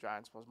less for the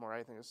Giants was more.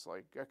 I think it's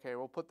like, okay,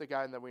 we'll put the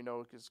guy in that we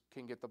know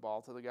can get the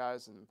ball to the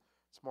guys, and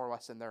it's more or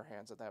less in their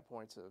hands at that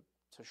point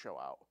to show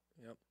out.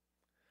 Yep.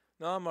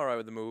 No, I'm all right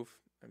with the move.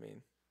 I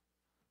mean,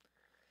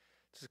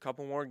 just a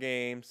couple more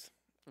games.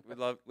 We'd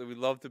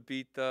love to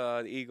beat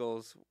the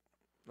Eagles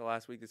the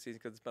last week of the season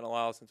because it's been a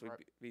while since we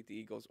beat the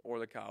Eagles or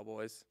the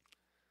Cowboys.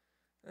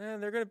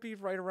 And they're going to be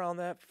right around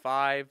that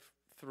 5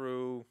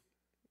 through,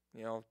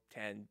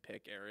 10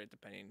 pick area,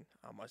 depending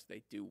how much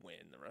they do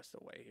win the rest of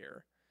the way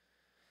here.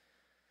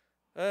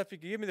 If you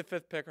could give me the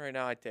 5th pick right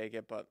now, I'd take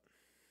it, but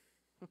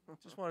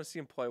just want to see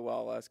him play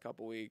well the last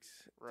couple weeks.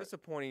 Right.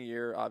 Disappointing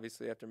year,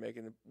 obviously, after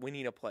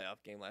winning a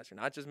playoff game last year.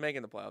 Not just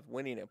making the playoffs,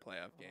 winning a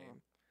playoff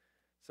game.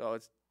 So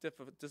it's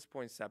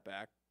disappointing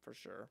setback for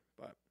sure,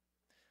 but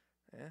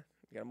yeah,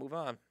 you got to move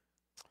on.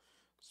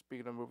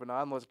 Speaking of moving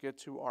on, let's get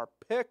to our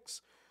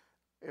picks.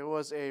 It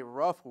was a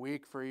rough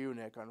week for you,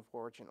 Nick,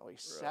 unfortunately.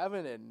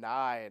 Really?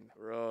 7-9.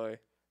 Really?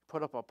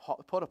 Put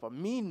up a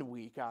mean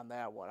week on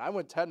that one. I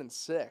went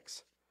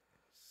 10-6.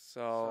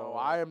 So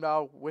I am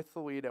now with the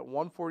lead at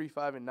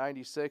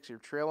 145-96. You're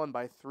trailing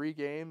by 3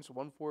 games,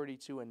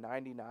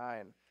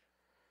 142-99.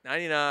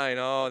 99.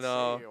 Oh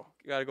no! You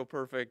got to go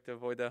perfect to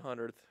avoid that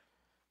 100th.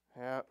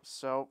 Yeah.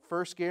 So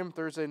first game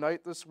Thursday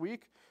night this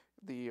week,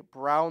 the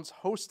Browns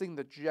hosting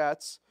the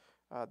Jets.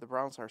 The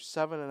Browns are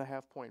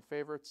 7.5-point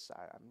favorites.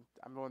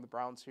 I'm going the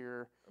Browns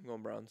here. I'm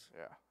going Browns.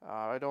 Yeah.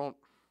 I don't.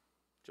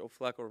 Joe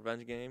Flacco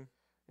revenge game.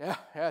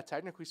 Yeah.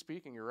 Technically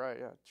speaking, you're right.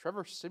 Yeah.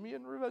 Trevor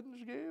Siemian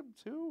revenge game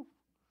too.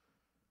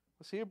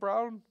 Was he a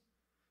Brown?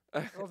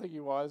 I don't think he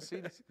was.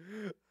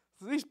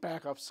 These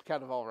backups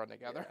kind of all run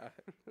together.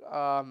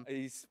 Yeah.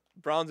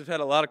 Browns have had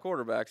a lot of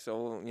quarterbacks,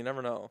 so you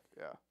never know.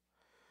 Yeah.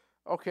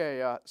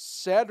 Okay.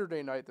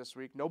 Saturday night this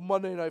week. No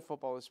Monday Night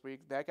Football this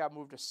week. That got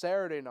moved to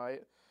Saturday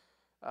night.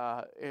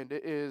 And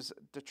it is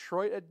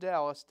Detroit at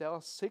Dallas.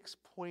 Dallas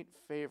 6-point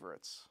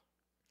favorites.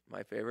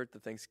 My favorite, the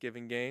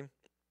Thanksgiving game.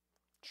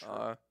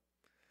 True.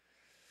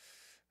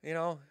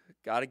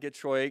 Got to get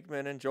Troy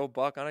Aikman and Joe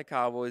Buck on a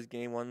Cowboys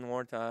game one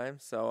more time.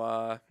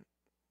 So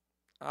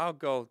I'll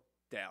go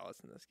Dallas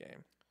in this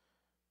game.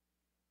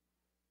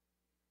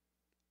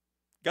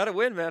 Got to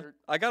win, man.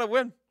 I got to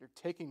win. You're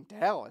taking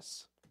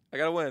Dallas. I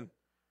got to win.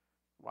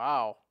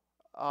 Wow.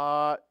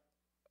 I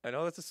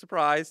know that's a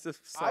surprise to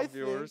some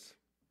viewers.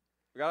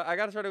 I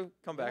got to try to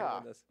come back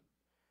on this.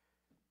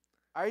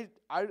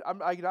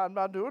 I'm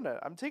not doing it.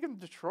 I'm taking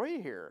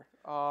Detroit here.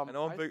 I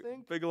know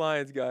I'm big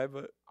Lions guy,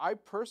 but I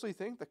personally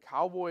think the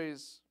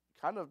Cowboys'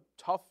 kind of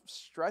tough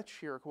stretch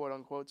here, quote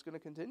unquote, is going to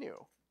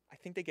continue. I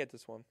think they get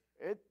this one.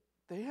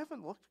 they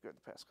haven't looked good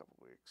the past couple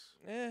weeks.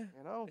 Yeah.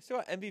 You know? They still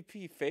got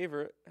MVP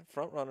favorite,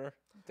 front runner,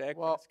 Dak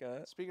Well,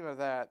 Prescott. speaking of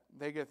that,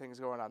 they get things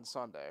going on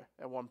Sunday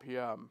at 1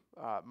 p.m.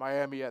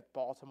 Miami at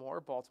Baltimore.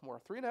 Baltimore,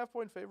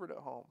 3.5-point favorite at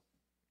home.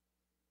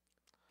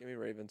 Give me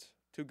Ravens.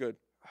 Too good.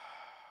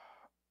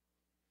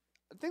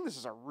 I think this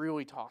is a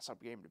really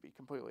toss-up game, to be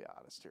completely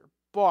honest here.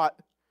 But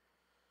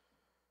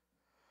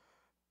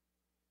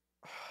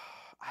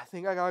I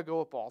think I got to go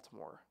with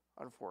Baltimore,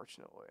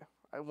 unfortunately.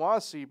 I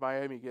want to see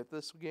Miami get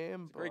this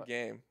game. It's a great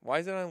game. Why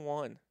is it on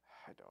 1?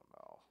 I don't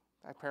know.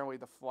 Apparently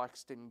the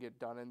flex didn't get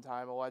done in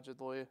time,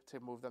 allegedly, to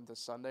move them to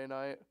Sunday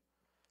night.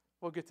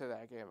 We'll get to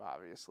that game,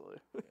 obviously.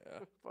 Yeah.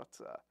 But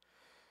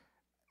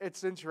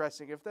it's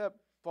interesting. If that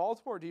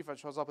Baltimore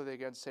defense shows up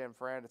against San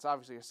Fran, it's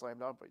obviously a slam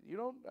dunk, but you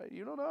don't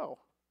know.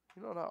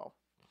 You don't know.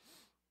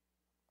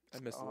 I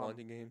miss the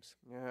London games.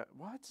 Yeah.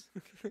 What?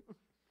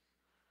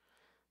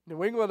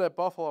 New England at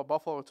Buffalo.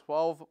 Buffalo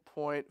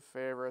 12-point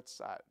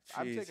favorites.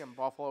 I'm Jeez. taking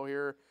Buffalo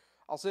here.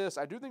 I'll say this.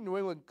 I do think New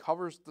England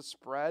covers the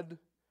spread,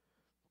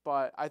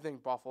 but I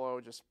think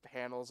Buffalo just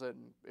handles it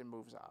and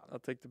moves on. I'll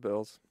take the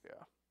Bills.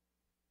 Yeah.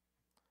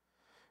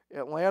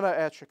 Atlanta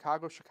at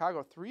Chicago.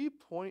 Chicago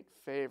 3-point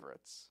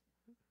favorites.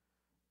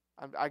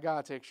 I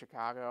got to take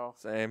Chicago.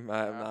 Same.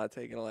 I'm not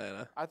taking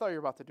Atlanta. I thought you were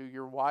about to do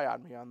your Y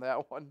on me on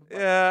that one. but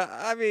Yeah,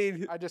 I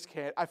mean, I just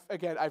can't. I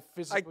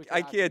physically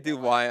I cannot can't do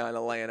that Y on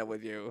Atlanta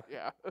with you.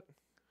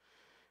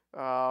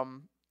 Yeah.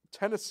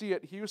 Tennessee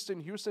at Houston.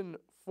 Houston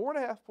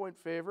 4.5-point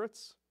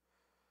favorites.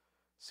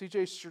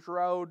 C.J.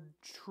 Stroud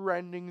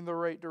trending the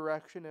right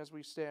direction as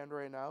we stand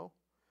right now.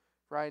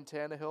 Ryan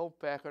Tannehill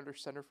back under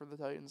center for the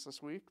Titans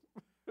this week.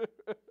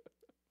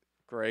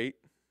 Great.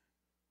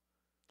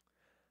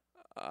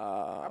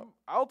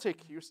 I'll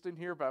take Houston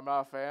here, but I'm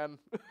not a fan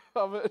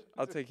of it.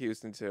 I'll take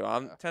Houston too.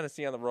 I'm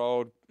Tennessee on the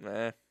road.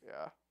 Yeah.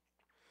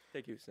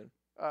 Take Houston.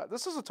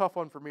 This is a tough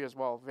one for me as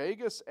well.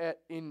 Vegas at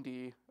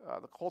Indy.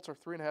 The Colts are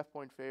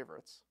 3.5-point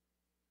favorites.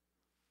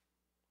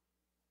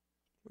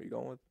 What are you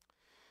going with?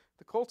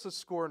 The Colts have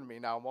scored me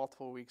now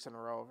multiple weeks in a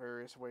row,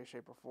 various way,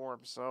 shape, or form.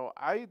 So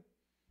I'm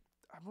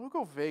gonna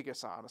go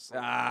Vegas, honestly.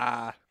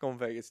 Going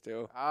Vegas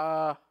too.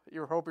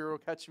 You were hoping you were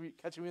catch me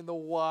in the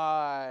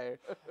Y.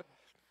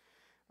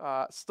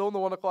 Still in the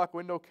 1 o'clock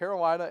window.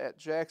 Carolina at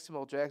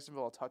Jacksonville.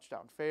 Jacksonville a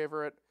touchdown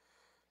favorite.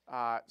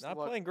 Not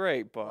playing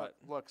great, but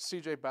look,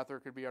 C.J.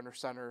 Beathard could be under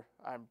center.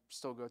 I'm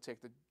still going to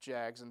take the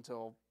Jags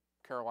until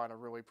Carolina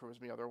really proves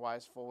me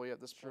otherwise fully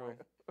at this point.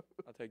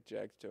 I'll take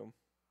Jags too.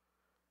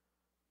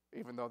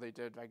 Even though they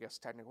did, I guess,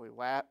 technically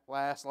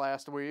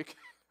last week.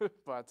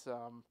 But,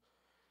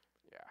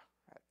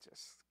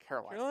 just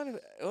Carolina. Carolina,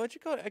 what you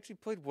call it, actually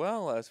played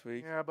well last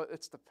week. Yeah, but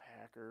it's the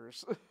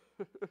Packers.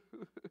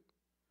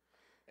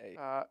 Hey.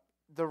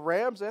 The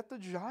Rams at the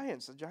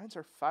Giants. The Giants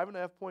are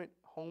 5.5-point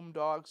home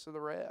dogs to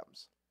the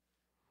Rams.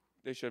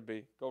 They should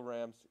be. Go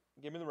Rams.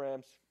 Give me the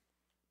Rams.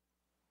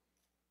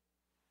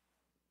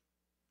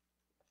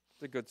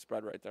 It's a good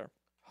spread right there.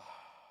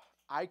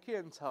 I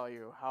can't tell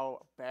you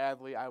how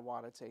badly I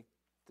want to take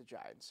the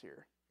Giants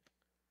here.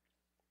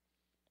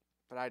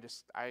 But I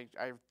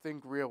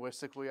think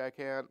realistically I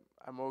can't.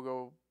 I'm going to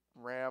go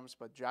Rams,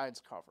 but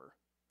Giants cover.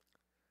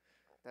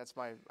 That's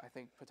my, I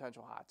think,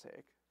 potential hot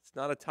take. It's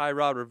not a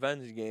Tyrod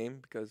revenge game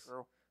because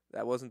True.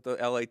 that wasn't the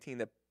LA team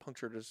that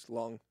punctured his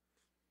lung.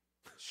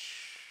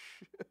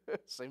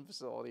 Same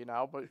facility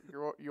now, but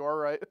you are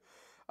right.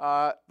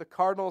 The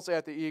Cardinals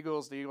at the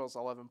Eagles. The Eagles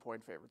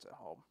 11-point favorites at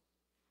home.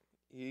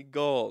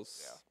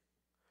 Eagles.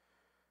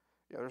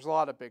 Yeah, there's a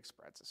lot of big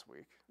spreads this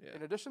week. Yeah.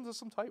 In addition to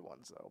some tight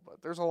ones, though.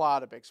 But there's a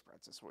lot of big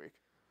spreads this week.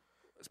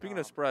 Speaking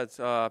of spreads,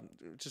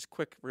 just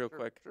real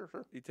quick.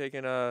 Sure. You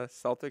taking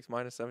Celtics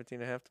minus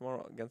 17.5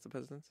 tomorrow against the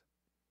Pistons?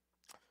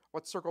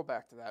 Let's circle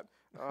back to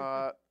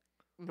that.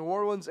 New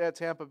Orleans at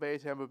Tampa Bay.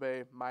 Tampa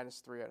Bay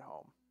 -3 at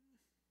home.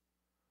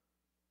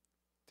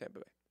 Tampa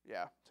Bay.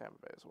 Yeah, Tampa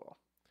Bay as well.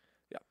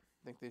 Yeah.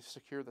 I think they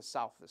secure the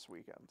South this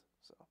weekend.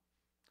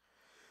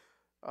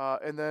 So,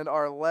 and then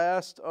our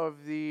last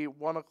of the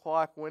 1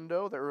 o'clock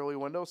window, the early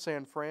window,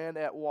 San Fran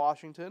at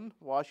Washington.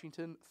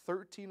 Washington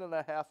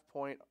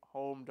 13.5-point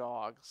home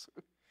dogs.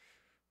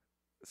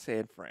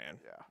 San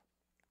Fran. Yeah.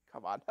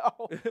 Come on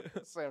now.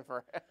 San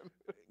Fran.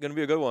 Gonna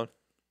be a good one.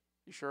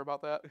 You sure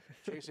about that?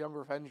 Chase Young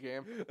revenge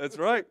game. That's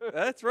right.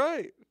 That's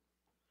right.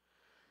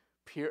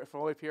 If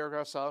only Pierre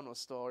Garçon was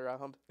still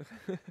around.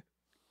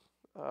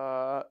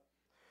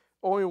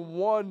 Only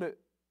one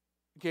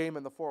game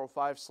in the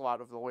 4:05 slot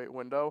of the late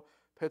window.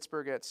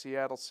 Pittsburgh at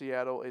Seattle.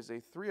 Seattle is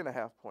a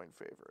 3.5-point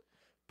favorite.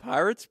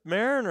 Pirates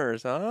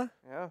Mariners, huh?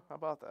 Yeah, how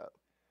about that?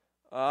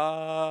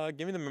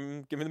 Give me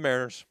the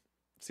Mariners.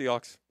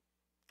 Seahawks.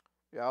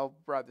 Yeah, I'll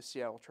ride the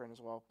Seattle train as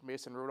well.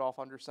 Mason Rudolph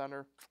under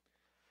center.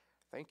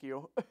 Thank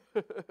you.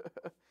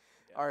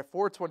 All right,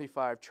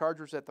 4:25.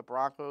 Chargers at the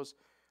Broncos.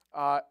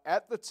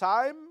 At the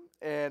time,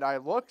 and I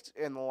looked,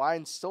 and the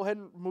line still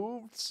hadn't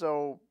moved,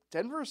 so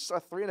Denver's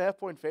a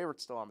 3.5-point favorite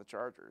still on the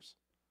Chargers.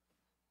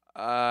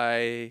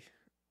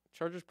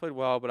 Chargers played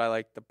well, but I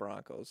like the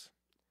Broncos.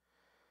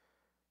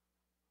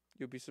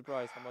 You'd be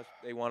surprised how much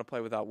they want to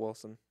play without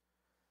Wilson.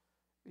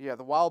 Yeah,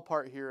 the wild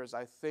part here is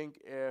I think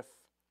if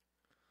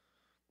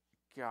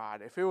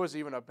it was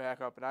even a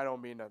backup, and I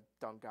don't mean to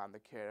dunk on the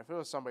kid, if it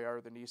was somebody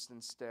other than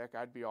Easton Stick,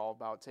 I'd be all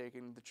about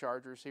taking the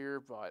Chargers here,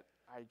 but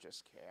I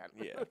just can't.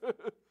 Yeah.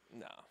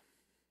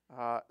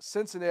 No.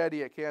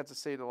 Cincinnati at Kansas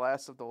City, the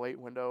last of the late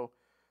window.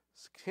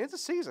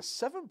 Kansas City is a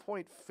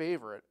 7-point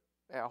favorite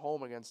at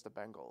home against the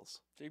Bengals.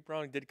 Jake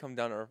Browning did come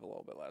down to earth a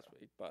little bit last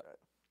week, but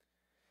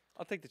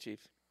I'll take the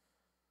Chiefs.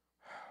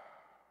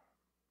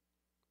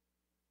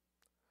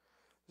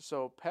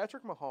 So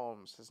Patrick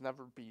Mahomes has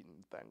never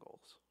beaten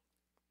Bengals.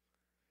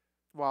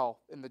 Well,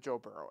 in the Joe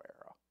Burrow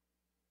era.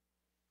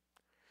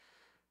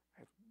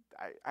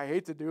 I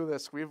hate to do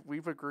this.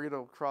 We've agreed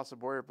across the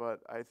board, but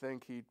I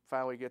think he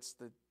finally gets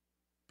to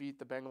beat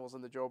the Bengals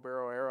in the Joe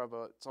Burrow era,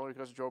 but it's only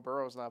because Joe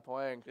Burrow's not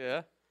playing.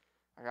 Yeah.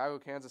 I gotta go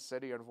Kansas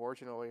City,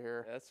 unfortunately,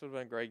 here. Yeah, this would have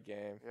been a great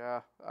game.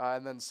 Yeah.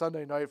 And then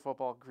Sunday Night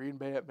Football, Green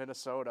Bay at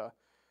Minnesota.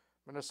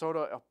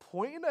 Minnesota, a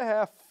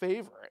 1.5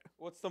 favorite.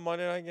 What's the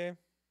Monday night game?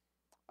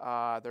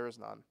 There is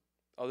none.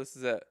 Oh, this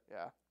is it.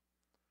 Yeah.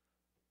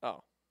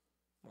 Oh.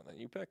 Well, then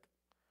you pick.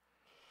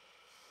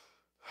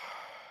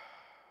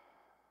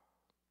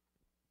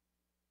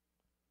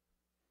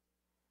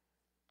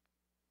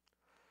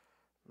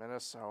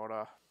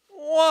 Minnesota.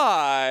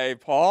 Why,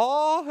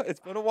 Paul?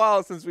 It's been a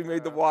while since we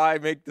made the why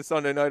make the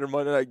Sunday night or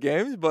Monday night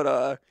games,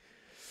 but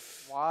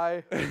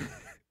Why?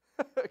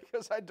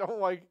 Because I don't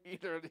like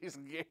either of these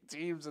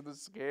teams in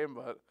this game,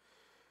 but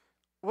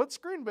what's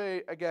Green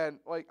Bay again?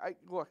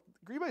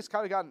 Green Bay's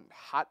kind of gotten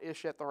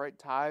hot-ish at the right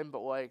time,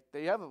 but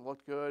they haven't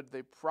looked good.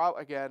 They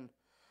again,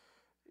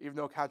 even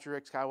though it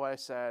contradicts kind of what I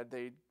said,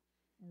 they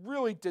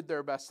really did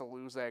their best to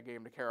lose that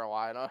game to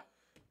Carolina.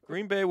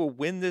 Green Bay will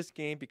win this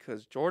game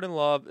because Jordan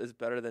Love is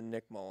better than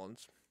Nick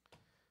Mullins.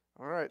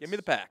 All right. Give me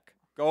the pack.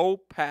 Go,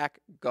 pack,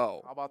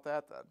 go. How about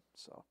that then?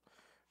 So,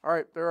 all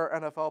right, there are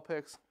NFL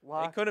picks.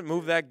 They couldn't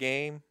move that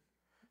game.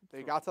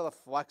 They got to the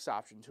flex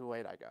option too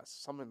late, I guess.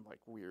 Something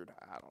weird.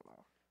 I don't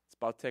know. It's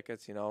about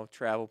tickets,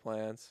 travel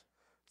plans.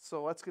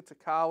 So let's get to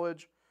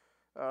college.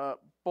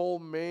 Bowl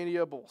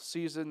mania, bowl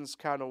season's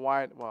kind of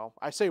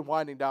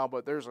winding down,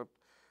 but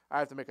I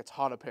have to make a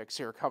ton of picks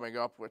here coming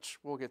up, which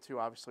we'll get to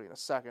obviously in a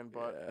second.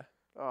 But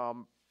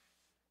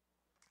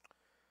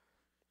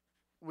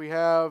we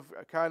have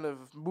a kind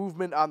of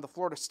movement on the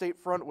Florida State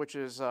front, which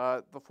is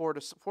the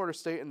Florida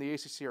State and the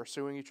ACC are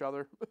suing each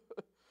other,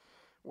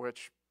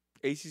 which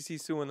ACC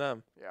suing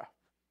them. Yeah,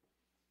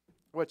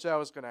 which that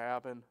was going to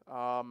happen.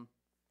 I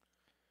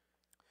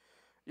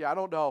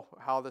don't know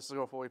how this is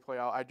going to fully play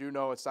out. I do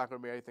know it's not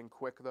going to be anything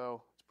quick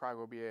though. It's probably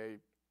going to be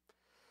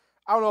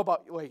I don't know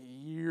about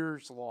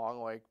years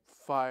long,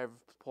 5+,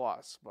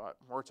 but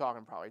we're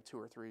talking probably 2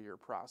 or 3 year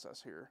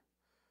process here,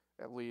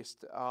 at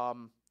least.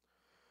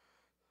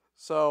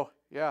 So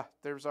yeah,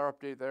 there's our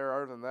update there.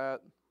 Other than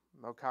that,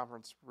 no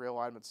conference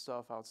realignment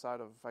stuff outside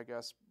of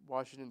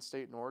Washington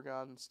State and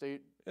Oregon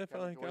State. Yeah,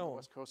 joined the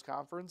West Coast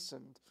Conference,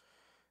 and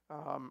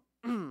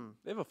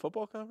they have a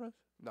football conference?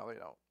 No, they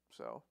don't.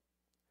 So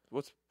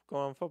what's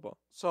going on in football?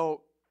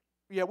 So.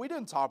 Yeah, we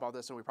didn't talk about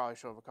this, and we probably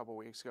should have a couple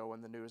weeks ago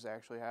when the news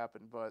actually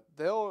happened. But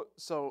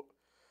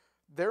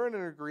they're in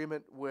an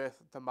agreement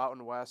with the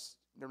Mountain West.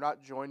 They're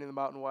not joining the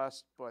Mountain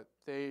West, but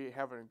they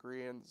have an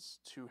agreement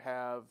to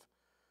have.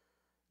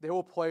 They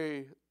will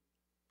play,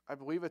 I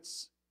believe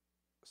it's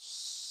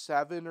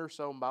 7 or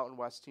so Mountain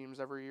West teams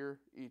every year,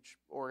 each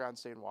Oregon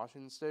State and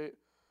Washington State,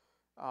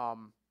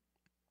 and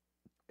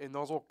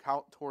those will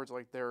count towards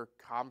their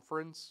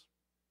conference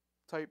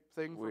type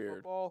thing for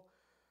football.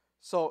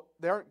 So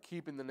they aren't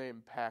keeping the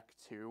name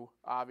Pac-2,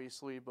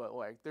 obviously, but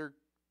they're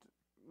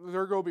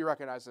going to be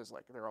recognized as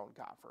their own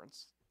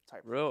conference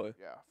type. Really?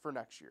 Yeah, for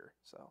next year.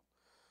 So,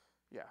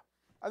 yeah,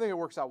 I think it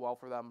works out well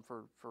for them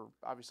for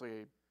obviously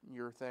a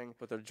year thing.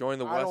 But they're joining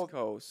the West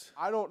Coast.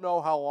 I don't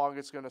know how long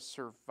it's going to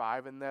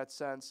survive in that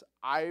sense.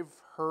 I've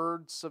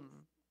heard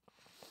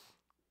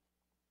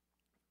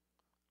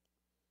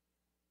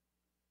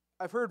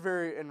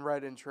very and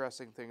read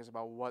interesting things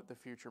about what the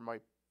future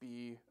might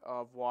be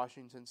of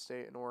Washington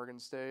State and Oregon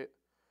State.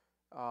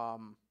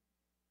 And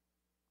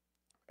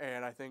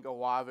I think a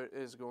lot of it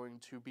is going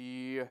to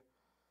be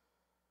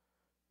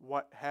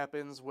what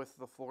happens with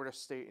the Florida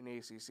State and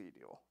ACC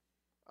deal.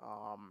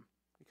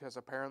 Because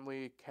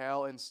apparently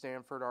Cal and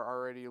Stanford are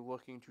already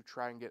looking to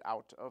try and get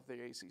out of the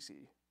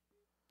ACC.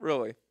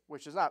 Really?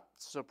 Which is not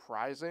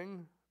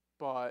surprising,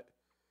 but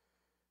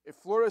if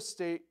Florida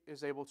State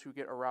is able to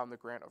get around the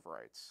grant of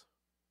rights,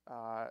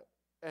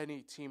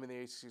 any team in the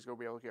ACC is going to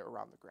be able to get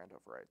around the grant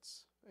of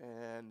rights.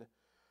 And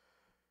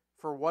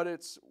for what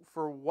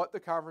the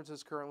conference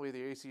is currently,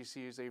 the ACC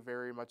is a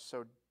very much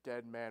so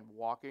dead man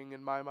walking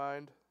in my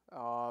mind.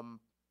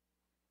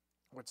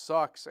 Which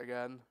sucks,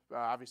 again.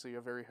 Obviously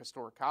a very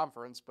historic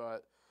conference,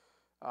 but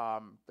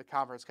the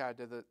conference kind of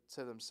did it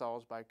to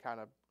themselves by kind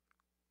of,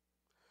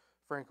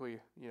 frankly,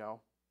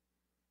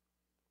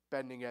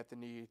 bending at the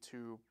knee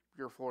to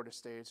your Florida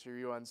States, your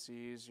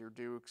UNCs, your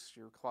Dukes,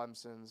 your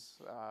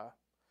Clemsons,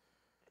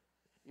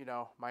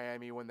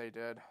 Miami when they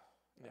did.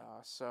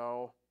 Yeah.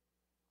 So,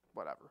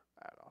 whatever.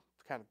 I don't know.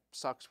 kind of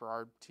sucks for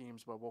our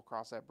teams, but we'll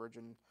cross that bridge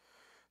in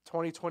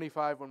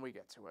 2025 when we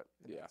get to it.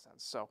 In that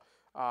sense. So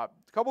a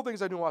couple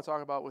things I do want to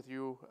talk about with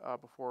you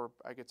before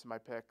I get to my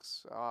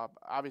picks.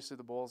 Obviously,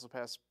 the Bulls the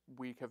past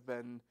week have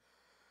been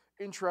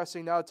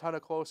interesting. Not a ton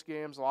of close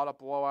games, a lot of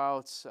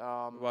blowouts.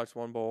 We watched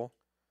one bowl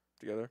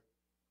together.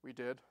 We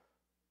did.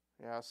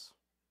 Yes.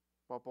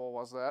 What bowl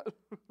was that?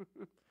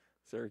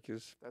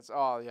 Syracuse.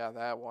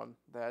 That one.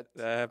 That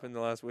happened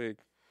the last week.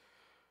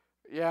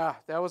 Yeah,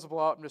 that was a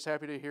blowout. I'm just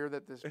happy to hear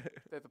that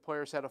that the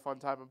players had a fun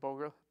time in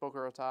Boca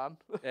Raton.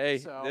 Hey,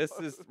 this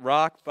is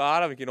rock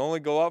bottom. You can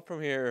only go up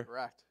from here.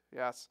 Correct.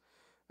 Yes.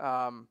 It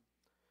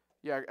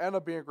ended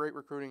up being a great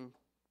recruiting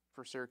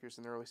for Syracuse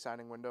in the early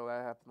signing window.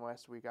 That happened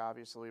last week,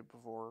 obviously,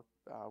 before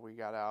we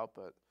got out.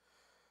 But,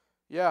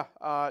 yeah,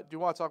 do you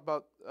want to talk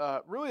about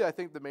really, I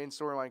think the main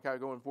storyline kind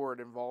of going forward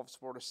involves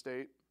Florida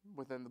State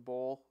within the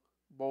bowl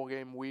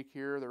game week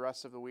here, the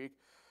rest of the week.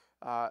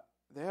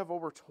 They have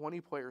over 20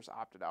 players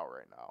opted out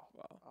right now.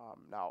 Wow.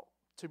 Now,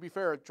 to be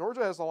fair,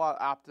 Georgia has a lot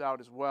opted out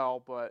as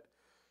well, but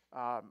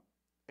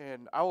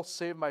and I will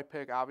save my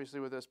pick, obviously,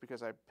 with this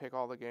because I pick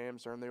all the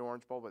games during the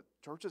Orange Bowl, but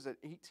Georgia's an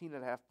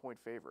 18.5-point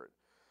favorite,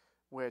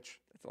 which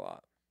that's a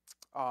lot.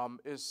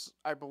 Is,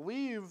 I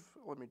believe,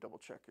 let me double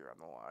check here on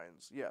the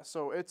lines. Yeah,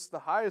 so it's the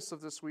highest of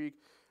this week,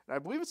 and I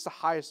believe it's the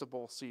highest of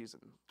both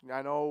season.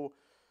 I know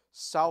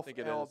South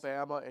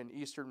Alabama and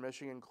Eastern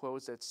Michigan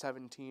closed at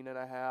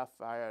 17.5.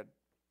 I had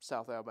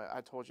South Alabama.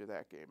 I told you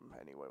that game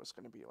anyway was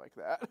going to be like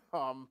that.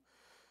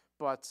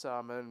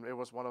 And it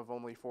was one of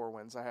only 4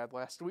 wins I had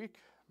last week.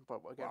 But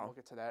again, We'll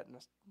get to that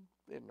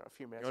in a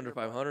few minutes. You're under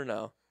 500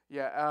 now.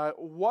 Yeah.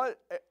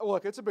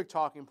 Look, it's a big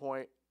talking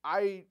point.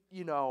 I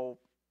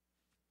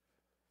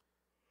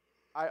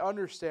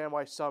understand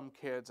why some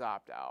kids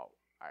opt out.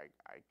 I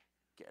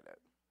get it.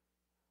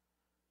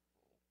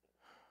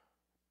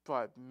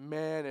 But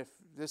man, if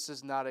this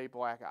is not a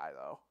black eye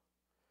though,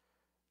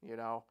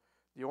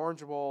 the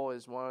Orange Bowl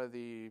is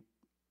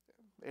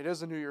it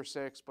is a New Year's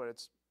Six, but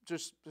it's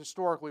just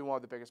historically one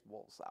of the biggest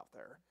bowls out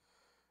there.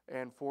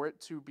 And for it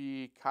to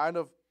be kind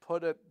of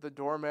put at the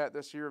doormat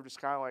this year of just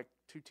kind of like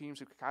two teams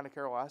who kind of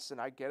care less, and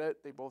I get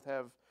it. They both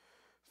have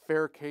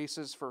fair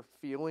cases for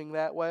feeling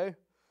that way.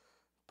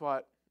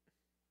 But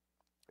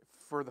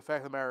for the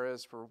fact of the matter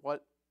is, for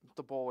what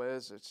the bowl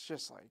is, it's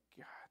just like,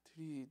 God,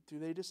 do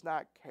they just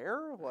not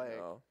care?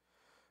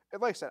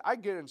 And like I said, I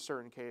get in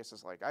certain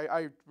cases,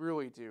 I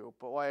really do,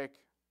 but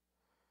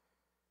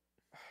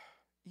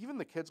even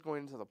the kids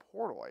going into the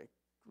portal,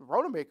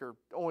 Rodemaker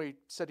only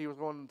said he was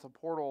going into the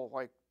portal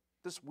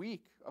this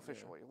week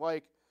officially. Yeah.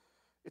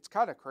 It's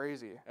kind of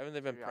crazy. Haven't they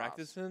been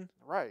practicing? Honest.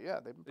 Right, yeah.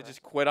 They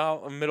just quit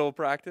out in the middle of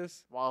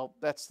practice? Well,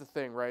 that's the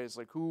thing, right? Is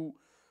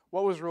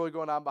what was really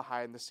going on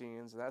behind the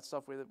scenes, and that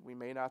stuff we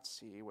may not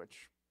see,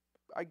 which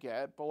I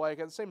get, but at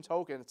the same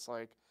token, it's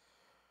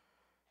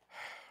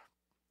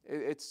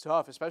it's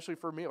tough, especially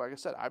for me. Like I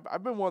said,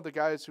 I've been one of the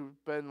guys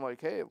who've been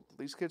hey,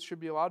 these kids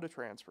should be allowed to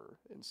transfer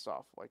and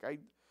stuff.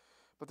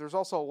 But there's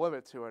also a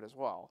limit to it as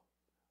well.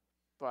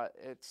 But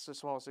it's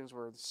just one of those things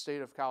where the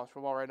state of college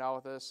football right now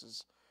with this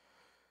is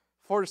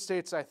Florida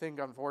State's, I think,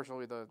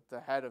 unfortunately, the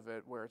head of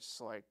it, where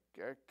it's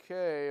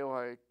okay,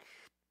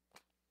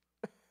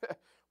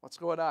 what's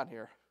going on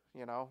here?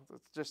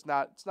 It's just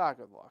it's not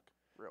good luck,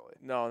 really.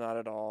 No, not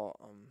at all.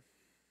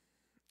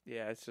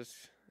 Yeah, it's just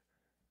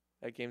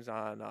that game's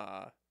on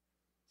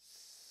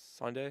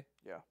Sunday.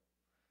 Yeah.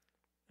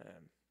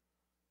 And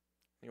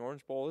the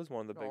Orange Bowl is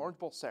one of the big. Orange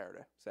Bowl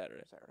Saturday.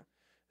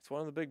 It's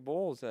one of the big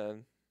bowls,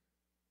 and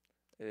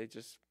and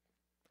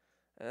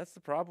that's the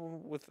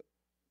problem with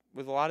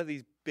a lot of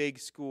these big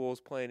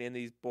schools playing in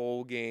these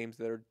bowl games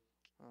that are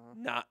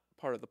not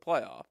part of the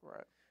playoff.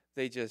 Right.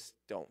 They just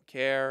don't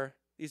care.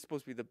 These are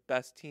supposed to be the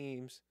best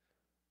teams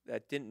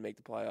that didn't make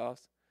the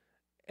playoffs,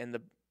 and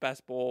the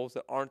best bowls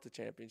that aren't the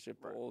championship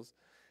bowls.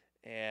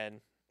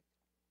 And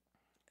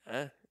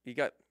you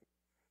got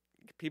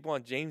people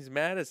on James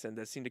Madison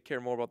that seem to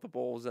care more about the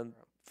bowls than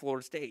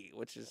Florida State,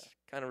 which is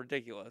kind of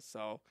ridiculous.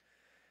 So,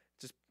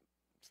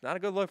 it's not a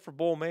good look for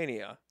bowl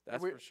mania.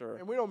 That's for sure.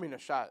 And we don't mean a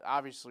shot,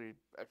 obviously,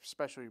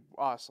 especially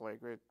us.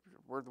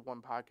 We're the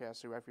one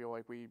podcast who I feel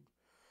like we,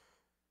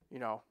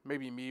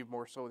 maybe me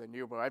more so than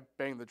you, but I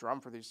bang the drum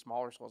for these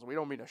smaller schools. We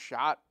don't mean a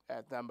shot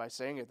at them by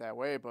saying it that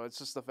way, but it's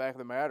just the fact of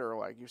the matter.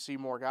 You see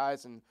more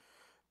guys, and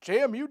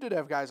JMU did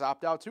have guys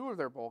opt out too of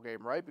their bowl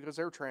game, right? Because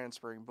they're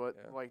transferring, but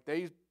I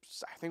think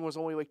it was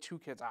only 2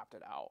 kids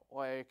opted out,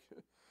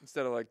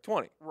 instead of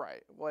 20.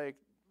 Right,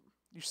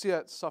 you see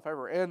that stuff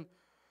everywhere, and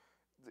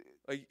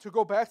to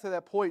go back to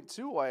that point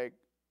too,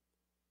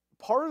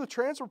 part of the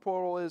transfer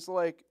portal is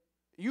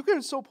you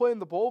can still play in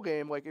the bowl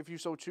game, if you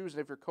so choose,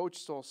 and if your coach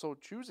still so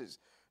chooses.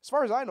 As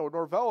far as I know,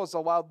 Norvell has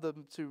allowed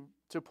them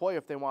to play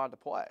if they wanted to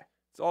play.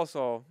 It's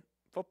also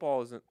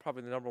football is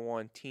probably the number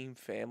one team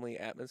family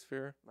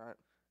atmosphere. Right.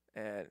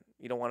 And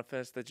you don't want to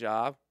finish the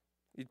job.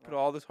 You put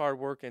all this hard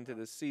work into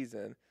the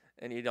season,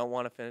 and you don't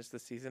want to finish the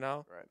season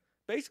out. Right.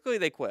 Basically,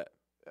 they quit.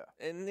 Yeah.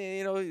 And,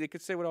 they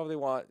could say whatever they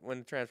want when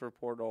the transfer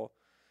portal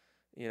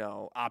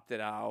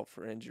opted out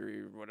for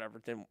injury or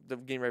whatever, then they're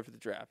getting ready for the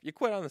draft. You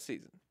quit on the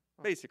season.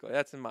 Basically,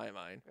 that's in my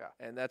mind. Yeah.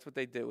 And that's what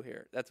they do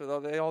here. That's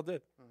what they all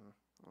did.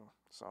 Mm-hmm.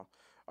 So,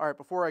 all right,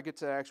 before I get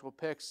to actual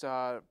picks,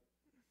 college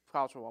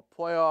football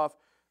playoff,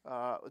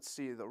 let's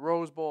see, the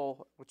Rose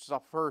Bowl, which is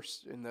up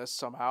first in this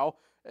somehow,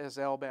 is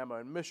Alabama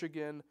and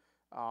Michigan.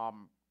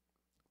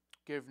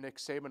 Give Nick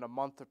Saban a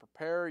month to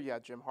prepare. You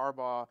got Jim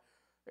Harbaugh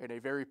and a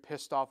very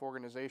pissed off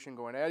organization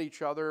going at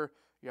each other.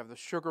 You have the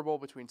Sugar Bowl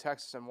between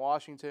Texas and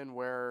Washington,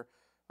 where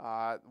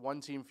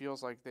one team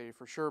feels like they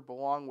for sure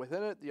belong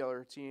within it. The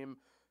other team,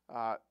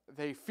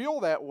 they feel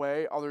that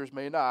way. Others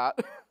may not.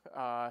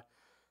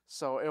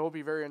 So it will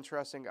be very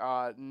interesting.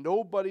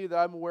 Nobody that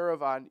I'm aware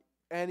of on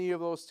any of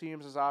those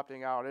teams is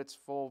opting out. It's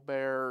full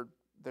bear.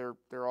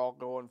 They're all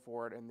going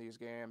for it in these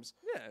games.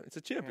 Yeah, it's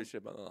a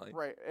championship on the line.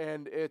 Right,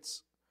 and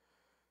it's,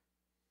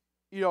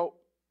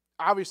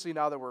 obviously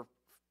now that we're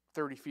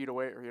 30 feet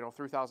away or,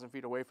 3,000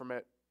 feet away from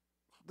it,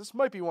 this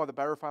might be one of the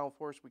better Final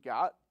Fours we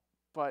got,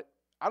 but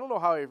I don't know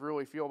how I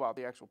really feel about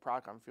the actual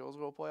Procon Fields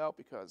will play out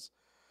because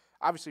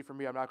obviously for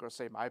me, I'm not going to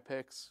say my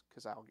picks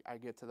because I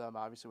get to them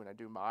obviously when I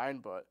do mine,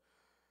 but,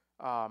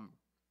 I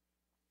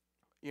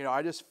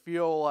just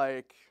feel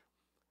like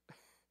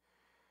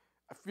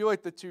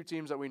the two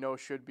teams that we know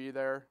should be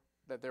there,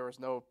 that there was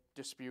no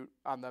dispute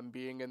on them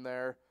being in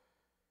there,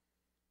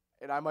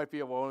 and I might be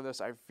alone in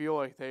this, I feel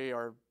like they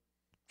are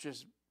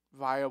just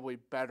viably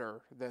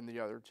better than the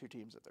other two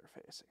teams that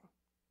they're facing.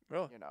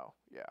 Really?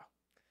 Yeah.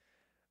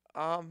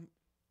 I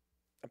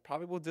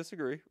probably will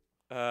disagree.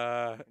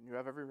 And you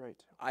have every right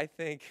to. I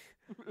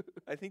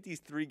think these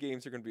 3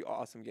 games are going to be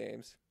awesome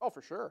games. Oh,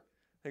 for sure.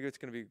 I think it's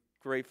going to be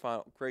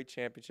great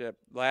championship.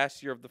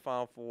 Last year of the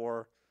Final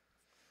Four,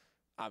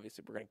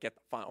 obviously we're going to get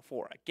the Final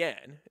Four again.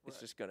 Right. It's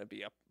just going to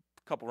be a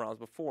couple rounds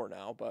before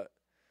now, but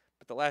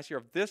the last year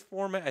of this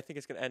format, I think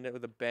it's going to end it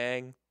with a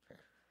bang.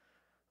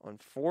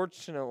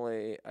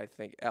 Unfortunately, I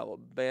think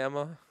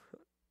Alabama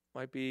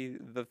might be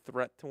the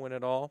threat to win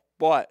it all.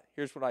 But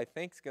here's what I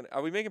think's going to.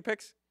 Are we making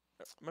picks?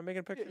 Am I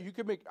making picks? Yeah, you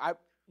can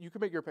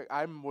make your pick.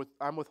 I'm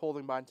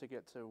withholding mine to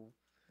get to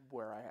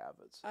where I have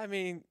it. I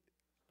mean,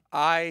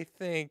 I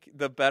think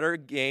the better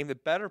game, the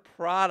better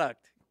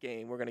product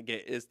game we're going to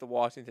get is the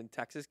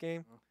Washington-Texas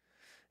game. Mm-hmm.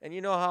 And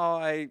you know how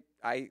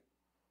I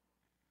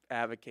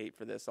advocate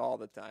for this all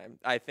the time.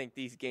 I think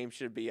these games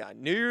should be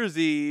on New Year's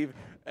Eve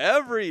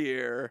every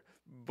year,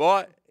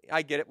 but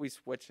I get it. We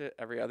switch it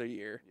every other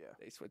year. Yeah.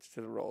 They switch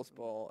to the Rose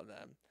Bowl, and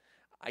then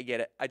I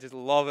get it. I just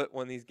love it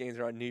when these games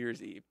are on New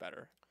Year's Eve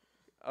better.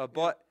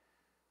 But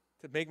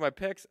to make my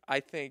picks,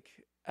 I think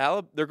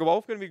they're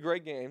both going to be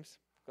great games.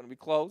 Going to be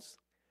close.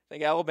 I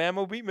think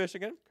Alabama will beat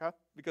Michigan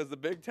because the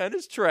Big Ten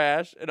is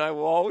trash, and I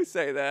will always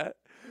say that.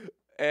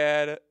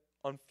 And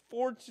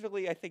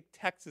unfortunately, I think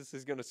Texas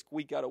is going to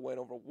squeak out a win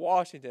over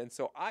Washington.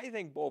 So I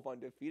think both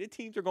undefeated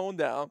teams are going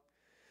down.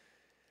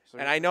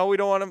 And I know we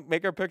don't want to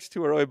make our picks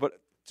too early, but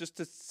just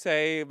to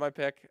say my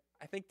pick,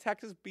 I think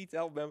Texas beats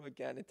Alabama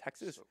again, and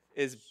Texas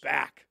is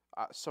back.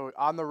 So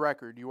on the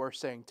record, you are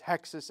saying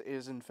Texas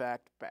is in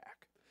fact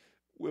back.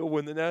 We'll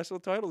win the national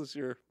title this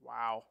year.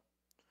 Wow.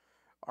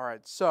 All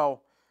right,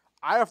 so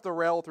I have to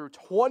rail through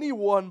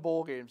 21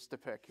 bowl games to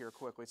pick here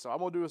quickly. So I'm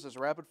going to do this as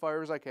rapid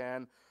fire as I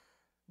can.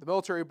 The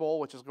Military Bowl,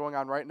 which is going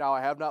on right now,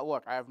 I have not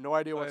looked. I have no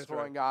idea what's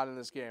going on in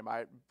this game.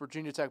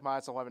 Virginia Tech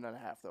minus 11.5,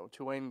 though.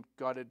 Tulane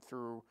gutted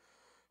through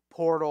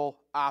portal,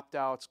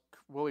 opt-outs,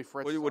 Willie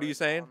Fritz. What are you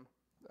saying?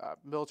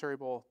 Military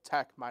Bowl,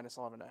 Tech minus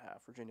 11.5,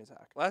 Virginia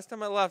Tech. Last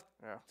time I left,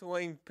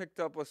 Tulane picked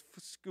up a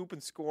scoop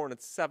and score, and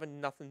it's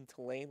 7-0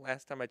 Tulane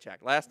last time I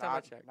checked.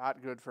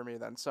 Not good for me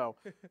then. So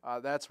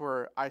that's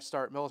where I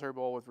start. Military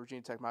Bowl with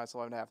Virginia Tech minus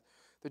 11.5.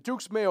 The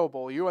Duke's Mayo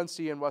Bowl, UNC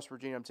and West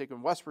Virginia. I'm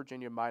taking West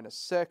Virginia minus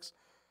 6.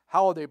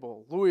 Holiday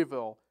Bowl,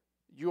 Louisville,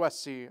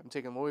 USC. I'm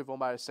taking Louisville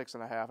minus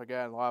 6.5.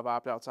 Again, a lot of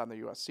opt-outs on the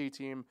USC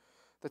team.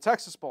 The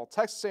Texas Bowl,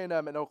 Texas A&M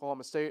and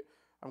Oklahoma State.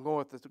 I'm going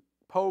with the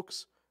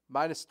Pokes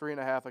minus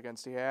 3.5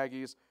 against the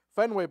Aggies.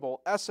 Fenway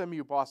Bowl,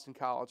 SMU, Boston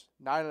College,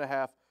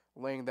 9.5,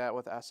 laying that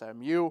with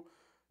SMU.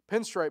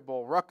 Pinstripe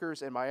Bowl,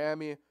 Rutgers and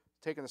Miami,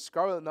 taking the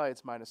Scarlet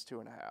Knights minus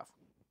 2.5.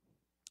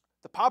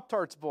 The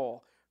Pop-Tarts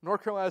Bowl,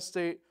 North Carolina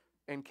State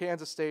and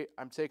Kansas State.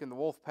 I'm taking the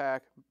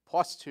Wolfpack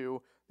plus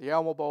 2. The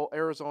Alamo Bowl,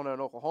 Arizona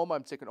and Oklahoma.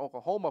 I'm taking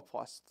Oklahoma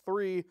plus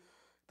 3.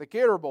 The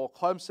Gator Bowl,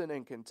 Clemson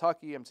and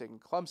Kentucky. I'm taking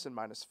Clemson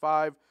minus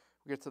 5.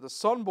 We get to the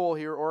Sun Bowl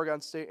here,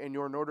 Oregon State and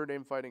your Notre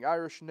Dame Fighting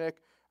Irish,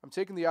 Nick. I'm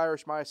taking the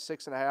Irish minus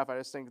 6.5. I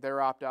just think their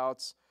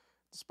opt-outs,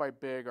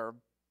 despite big, are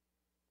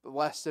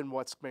less than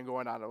what's been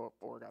going on at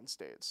Oregon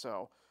State.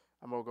 So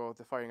I'm going to go with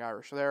the Fighting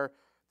Irish there.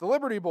 The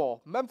Liberty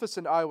Bowl, Memphis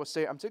and Iowa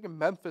State. I'm taking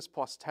Memphis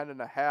plus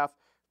 10.5.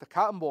 The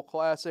Cotton Bowl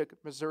Classic,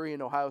 Missouri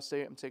and Ohio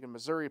State. I'm taking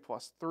Missouri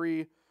plus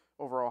 3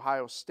 over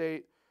Ohio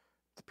State.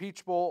 The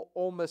Peach Bowl,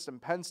 Ole Miss and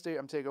Penn State.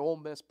 I'm taking Ole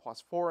Miss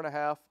plus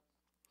 4.5.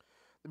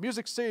 The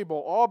Music City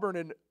Bowl, Auburn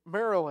and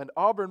Maryland.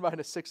 Auburn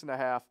minus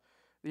 6.5.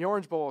 The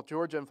Orange Bowl,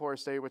 Georgia and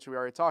Florida State, which we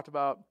already talked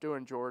about,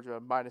 doing Georgia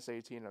minus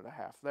 18.5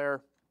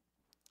 there.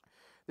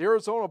 The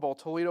Arizona Bowl,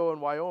 Toledo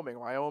and Wyoming.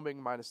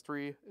 Wyoming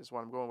 -3 is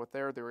what I'm going with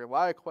there. The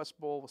ReliaQuest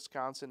Bowl,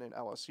 Wisconsin and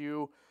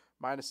LSU,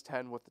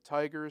 -10 with the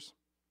Tigers.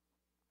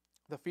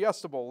 The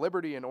Fiesta Bowl,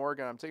 Liberty and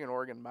Oregon. I'm taking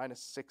Oregon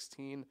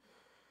 -16.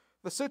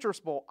 The Citrus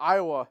Bowl,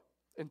 Iowa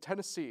and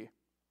Tennessee.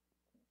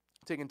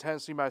 I'm taking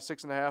Tennessee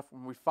 -6.5.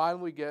 When we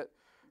finally get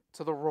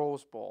to the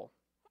Rose Bowl,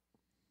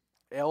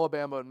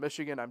 Alabama and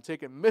Michigan. I'm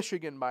taking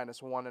Michigan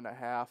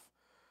 -1.5.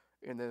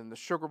 And then the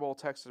Sugar Bowl,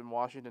 Texas and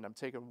Washington. I'm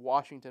taking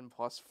Washington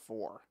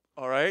 +4.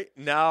 All right.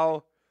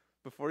 Now,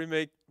 before you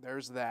make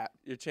There's that.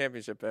 your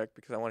championship pick,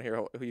 because I want to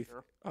hear who you.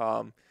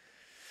 Sure.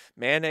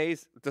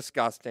 Mayonnaise,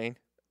 disgusting.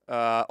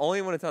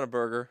 Only when it's on a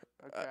burger.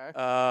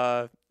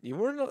 Okay. You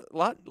weren't a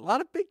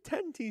lot of Big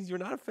Ten teams you're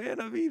not a fan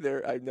of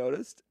either, I've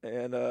noticed.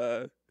 And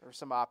There's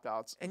some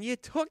opt-outs. and you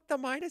took the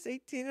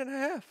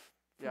 -18.5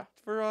 Yeah.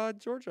 for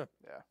Georgia.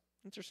 Yeah.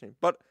 Interesting.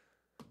 But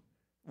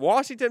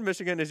Washington,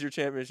 Michigan is your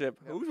championship.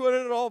 Yep. Who's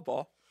winning it all,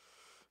 Ball?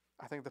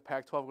 I think the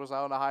Pac-12 goes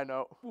out on a high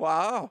note.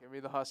 Wow. Give me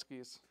the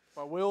Huskies.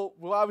 But we'll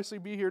obviously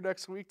be here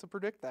next week to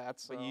predict that.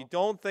 So. But you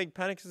don't think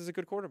Penix is a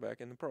good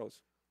quarterback in the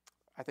pros?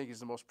 I think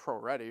he's the most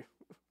pro-ready.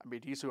 I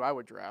mean, he's who I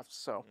would draft.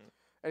 So,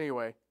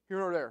 anyway,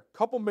 here or there.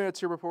 Couple minutes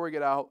here before we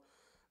get out.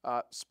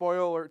 Spoiler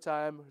alert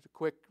time. A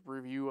quick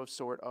review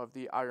of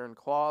the Iron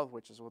Claw,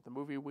 which is what the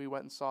movie we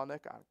went and saw,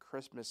 Nick, on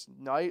Christmas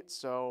night.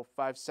 So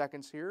 5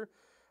 seconds here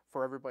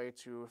for everybody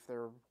to, if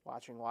they're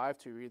watching live,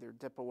 to either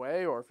dip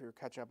away or if you're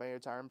catching up any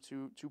time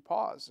to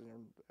pause.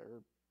 Or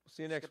We'll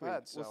see you next skip week.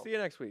 ahead, We'll so. see you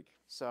next week.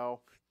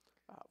 So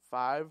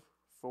 5,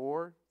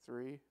 4,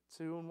 3,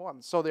 2, and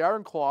 1. So the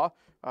Iron Claw,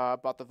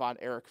 about the Von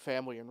Erich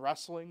family in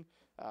wrestling.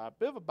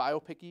 Bit of a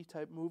biopic-y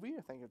type movie.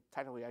 I think it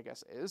technically, I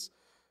guess, is.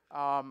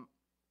 Yeah,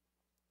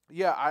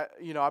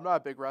 I'm not a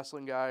big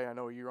wrestling guy. I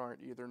know you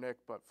aren't either, Nick.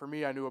 But for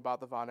me, I knew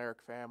about the Von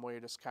Erich family,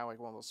 just kind of like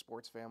one of those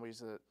sports families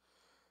that,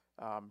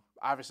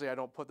 obviously, I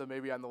don't put them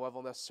maybe on the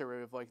level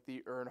necessarily of like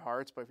the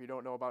Earnhardts. But if you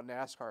don't know about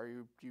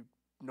NASCAR, you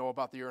know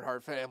about the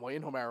Earnhardt family,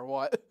 no matter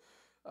what,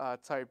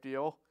 type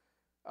deal.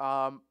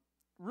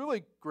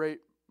 Really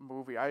great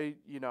movie.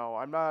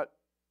 I'm not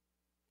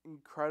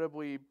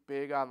incredibly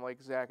big on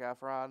like Zac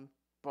Efron,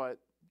 but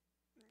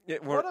Yeah,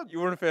 you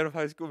weren't a fan of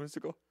High School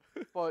Musical?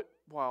 what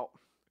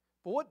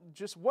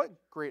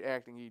great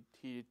acting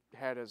he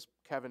had as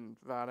Kevin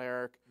Von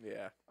Erich.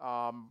 Yeah.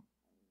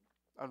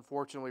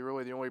 Unfortunately,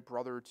 really the only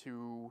brother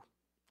to,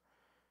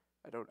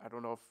 I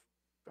don't know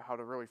how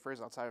to really phrase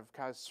it outside of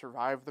kind of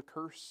survive the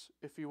curse,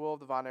 if you will, of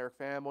the Von Erich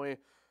family.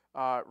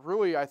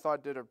 Really, I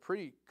thought did a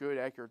pretty good,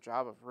 accurate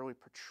job of really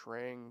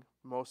portraying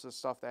most of the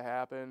stuff that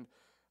happened.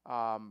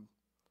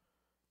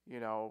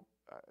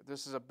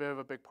 This is a bit of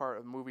a big part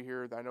of the movie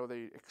here. I know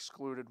they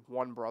excluded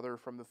one brother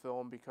from the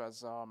film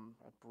because I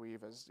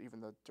believe, as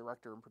even the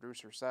director and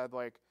producer said,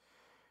 like,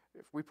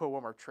 if we put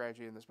one more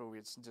tragedy in this movie,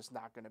 it's just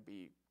not going to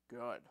be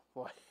good.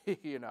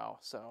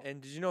 So.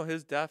 And did you know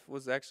his death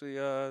was actually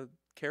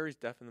Carrie's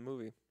death in the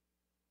movie?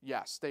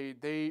 Yes,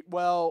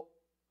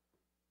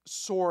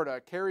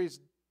 sorta. Carrie's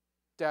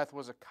death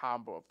was a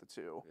combo of the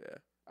two. Yeah.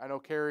 I know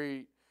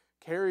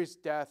Carrie's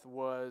death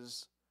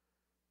was.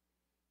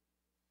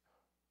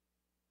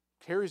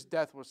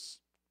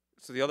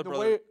 So the other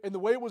brother. The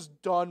way it was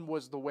done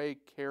was the way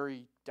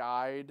Carrie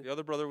died. The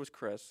other brother was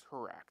Chris.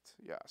 Correct.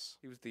 Yes.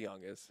 He was the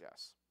youngest.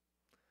 Yes.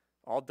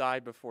 All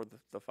died before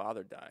the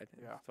father died.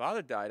 Yeah. The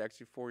father died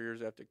actually 4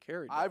 years after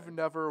Carrie died. I've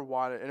never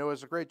wanted, and it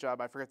was a great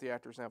job. I forget the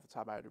actor's name off the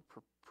top of my head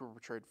who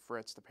portrayed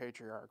Fritz, the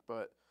patriarch,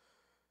 but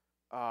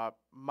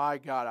my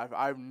God,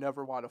 I've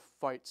never wanted to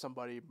fight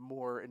somebody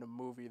more in a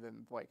movie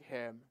than like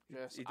him.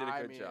 He did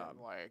a good job.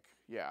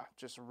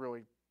 Just a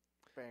really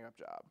bang up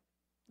job.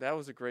 That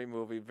was a great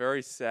movie.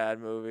 Very sad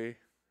movie.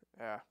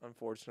 Yeah.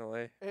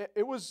 Unfortunately.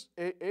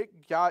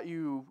 It got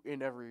you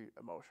in every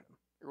emotion.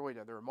 It really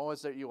did. There were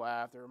moments that you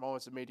laughed. There were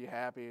moments that made you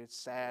happy. It's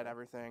sad,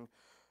 everything.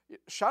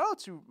 Shout out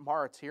to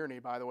Mara Tierney,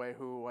 by the way,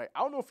 who, like, I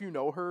don't know if you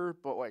know her,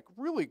 but, like,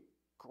 really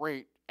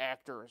great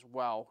actor as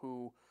well,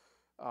 who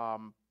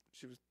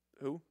She was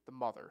who? The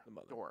mother. The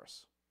mother.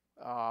 Doris.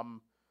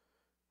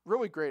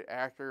 Really great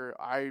actor.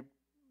 I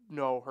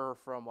know her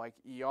from, like,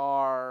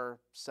 ER,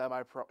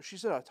 Semi-Pro.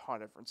 She's in a ton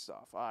of different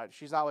stuff.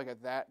 She's not, like, a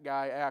that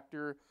guy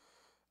actor,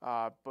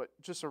 but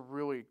just a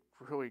really,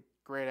 really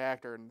great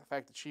actor. And the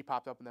fact that she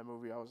popped up in that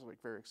movie, I was,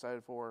 like, very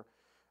excited for.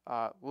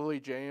 Lily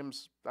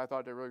James, I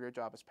thought did a really great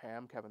job as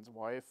Pam, Kevin's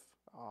wife.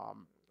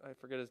 I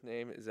forget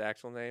his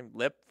actual name.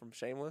 Lip from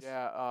Shameless?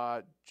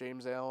 Yeah,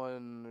 James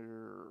Allen.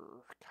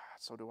 God,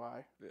 so do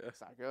I. Yeah.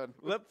 It's not good.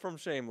 Lip from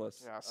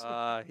Shameless. Yes.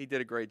 He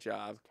did a great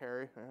job.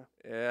 Carrie,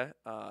 Yeah.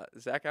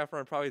 Zac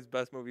Efron, probably his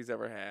best movie he's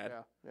ever had.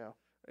 yeah.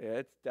 Yeah,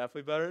 it's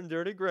definitely better than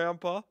Dirty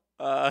Grandpa.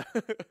 Well,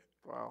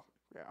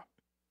 yeah.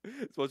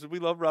 As much as we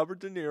love Robert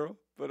De Niro.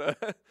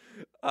 But,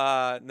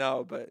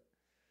 no, but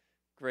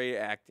great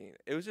acting.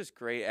 It was just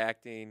great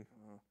acting.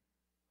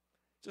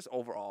 Just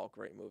overall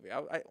great movie.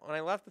 When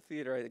I left the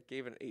theater, I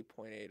gave it an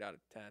 8.8 out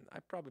of 10. I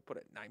probably put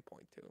it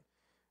 9.2.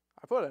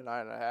 I put it at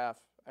 9.5.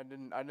 I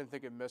didn't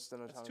think it missed in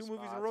a ton of That's spots. 2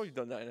 movies in a row you've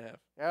done 9.5.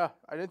 Yeah,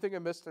 I didn't think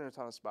it missed in a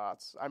ton of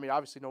spots. I mean,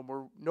 obviously,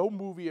 no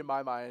movie in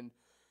my mind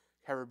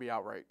can ever be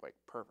outright like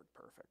perfect,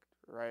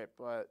 right?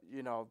 But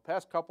the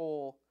past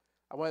couple,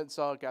 I went and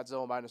saw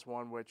Godzilla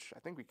 -1, which I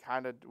think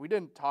we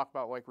didn't talk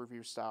about like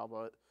review style,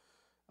 but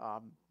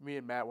me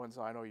and Matt went,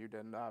 so I know you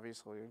didn't,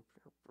 obviously,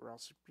 or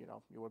else you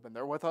would have been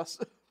there with us.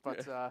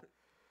 But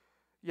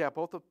yeah,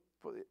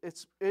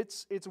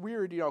 it's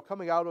weird,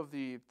 coming out of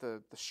the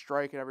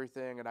strike and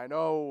everything, and I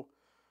know.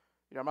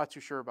 I'm not too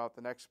sure about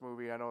the next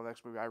movie. I know the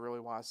next movie I really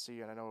want to see,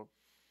 and I know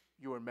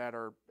you and Matt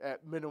are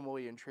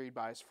minimally intrigued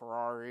by is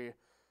Ferrari.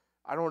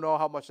 I don't know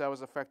how much that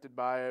was affected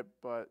by it,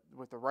 but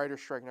with the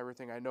writer's strike and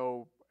everything, I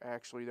know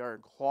actually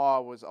Iron Claw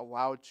was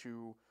allowed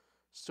to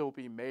still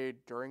be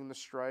made during the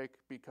strike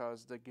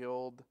because the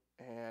Guild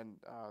and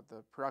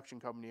the production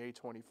company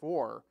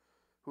A24,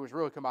 who has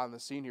really come on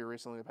the scene here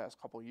recently the past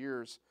couple of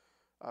years,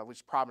 at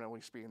least prominently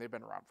speaking, they've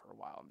been around for a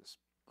while. Just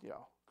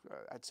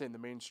I'd say in the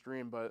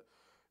mainstream, but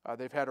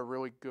they've had a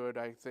really good,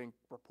 I think,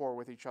 rapport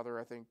with each other.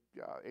 I think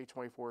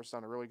A24 has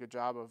done a really good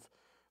job of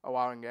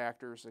allowing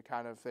actors to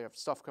kind of, they have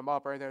stuff come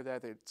up right there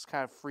that it's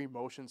kind of free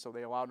motion, so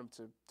they allowed them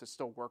to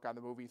still work on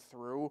the movie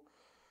through.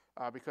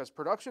 Because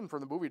production for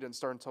the movie didn't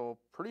start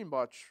until pretty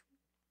much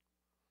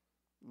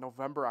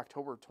November,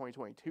 October of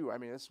 2022. I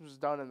mean, this was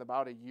done in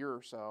about a year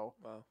or so.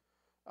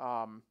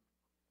 Wow.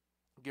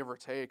 Give or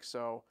take.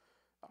 So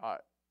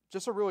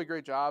just a really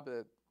great job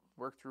that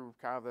worked through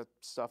kind of the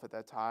stuff at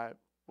that time.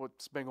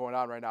 What's been going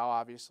on right now,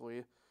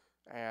 obviously,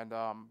 and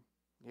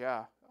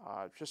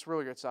just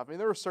really good stuff. I mean,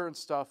 there was certain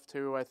stuff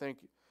too. I think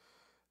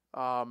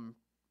I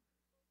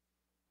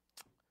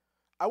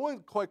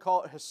wouldn't quite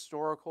call it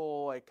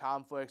historical like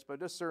conflicts, but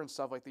just certain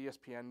stuff like the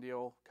ESPN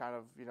deal. Kind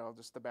of,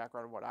 just the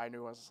background of what I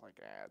knew. I was just like,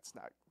 it's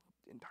not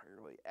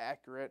entirely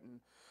accurate. And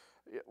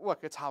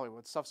look, it's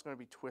Hollywood. Stuff's going to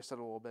be twisted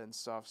a little bit and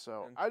stuff.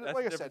 So That's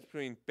the difference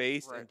between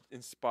based and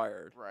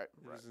inspired. Right.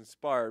 It was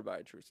inspired by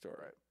a true story.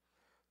 Right.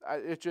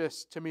 It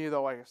just, to me,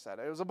 though, like I said,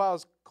 it was about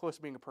as close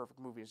to being a perfect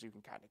movie as you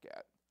can kind of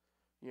get,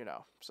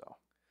 so.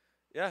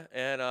 Yeah,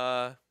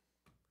 and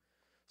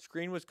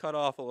screen was cut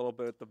off a little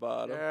bit at the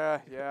bottom.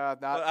 Yeah.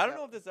 But I don't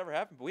know if this ever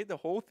happened, but we had the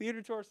whole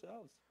theater to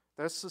ourselves.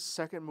 That's the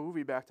second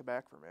movie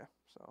back-to-back for me,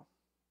 so.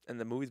 And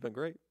the movie's been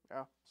great.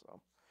 Yeah,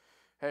 so.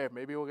 Hey,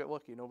 maybe we'll get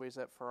lucky. Nobody's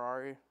at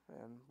Ferrari,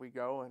 and we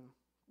go and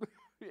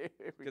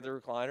get the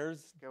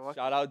recliners. Get lucky.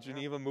 Shout out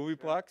Geneva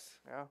Movieplex.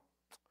 Yeah.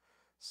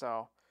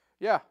 So.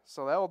 Yeah,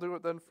 so that'll do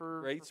it then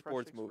for great for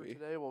sports movie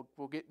today.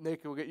 We'll get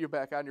Nick. We'll get you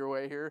back on your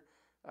way here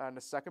in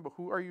a second. But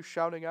who are you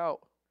shouting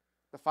out?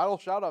 The final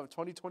shout out of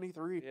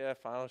 2023. Yeah,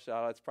 final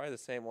shout out. It's probably the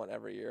same one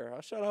every year.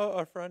 I'll shout out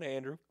our friend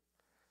Andrew.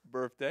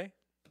 Birthday.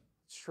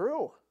 It's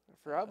true. I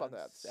forgot about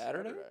that.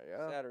 Saturday.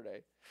 Yeah.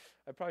 Saturday.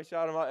 I probably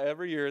shout him out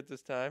every year at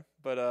this time.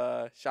 But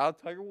shout out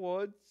Tiger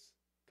Woods,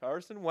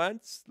 Carson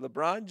Wentz,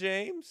 LeBron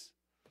James,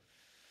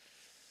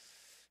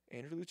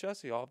 Andrew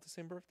Lucchesi, all have the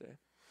same birthday.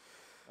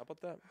 How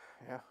about that?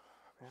 Yeah.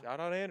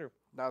 Shout out Andrew.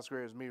 Not as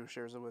great as me, who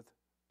shares it with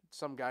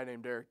some guy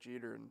named Derek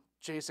Jeter and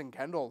Jason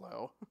Kendall,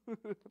 though.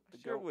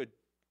 Share with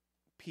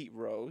Pete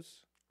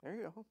Rose. There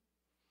you go.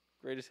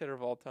 Greatest hitter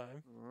of all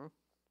time. Mm-hmm.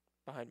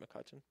 Behind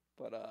McCutcheon.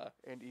 But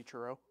and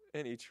Ichiro.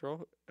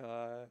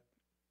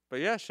 But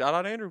yeah, shout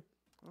out Andrew.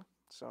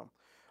 So,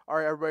 all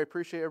right, everybody.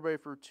 Appreciate everybody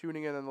for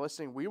tuning in and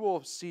listening. We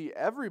will see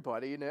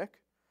everybody,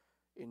 Nick,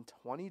 in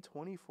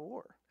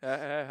 2024.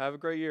 Have a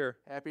great year.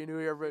 Happy New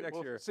Year, everybody.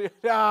 Next year. See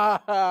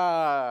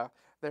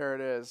there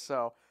it is.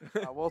 So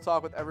we'll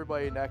talk with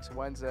everybody next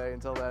Wednesday.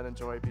 Until then,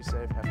 enjoy. Be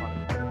safe. Have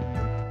fun,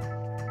 everybody.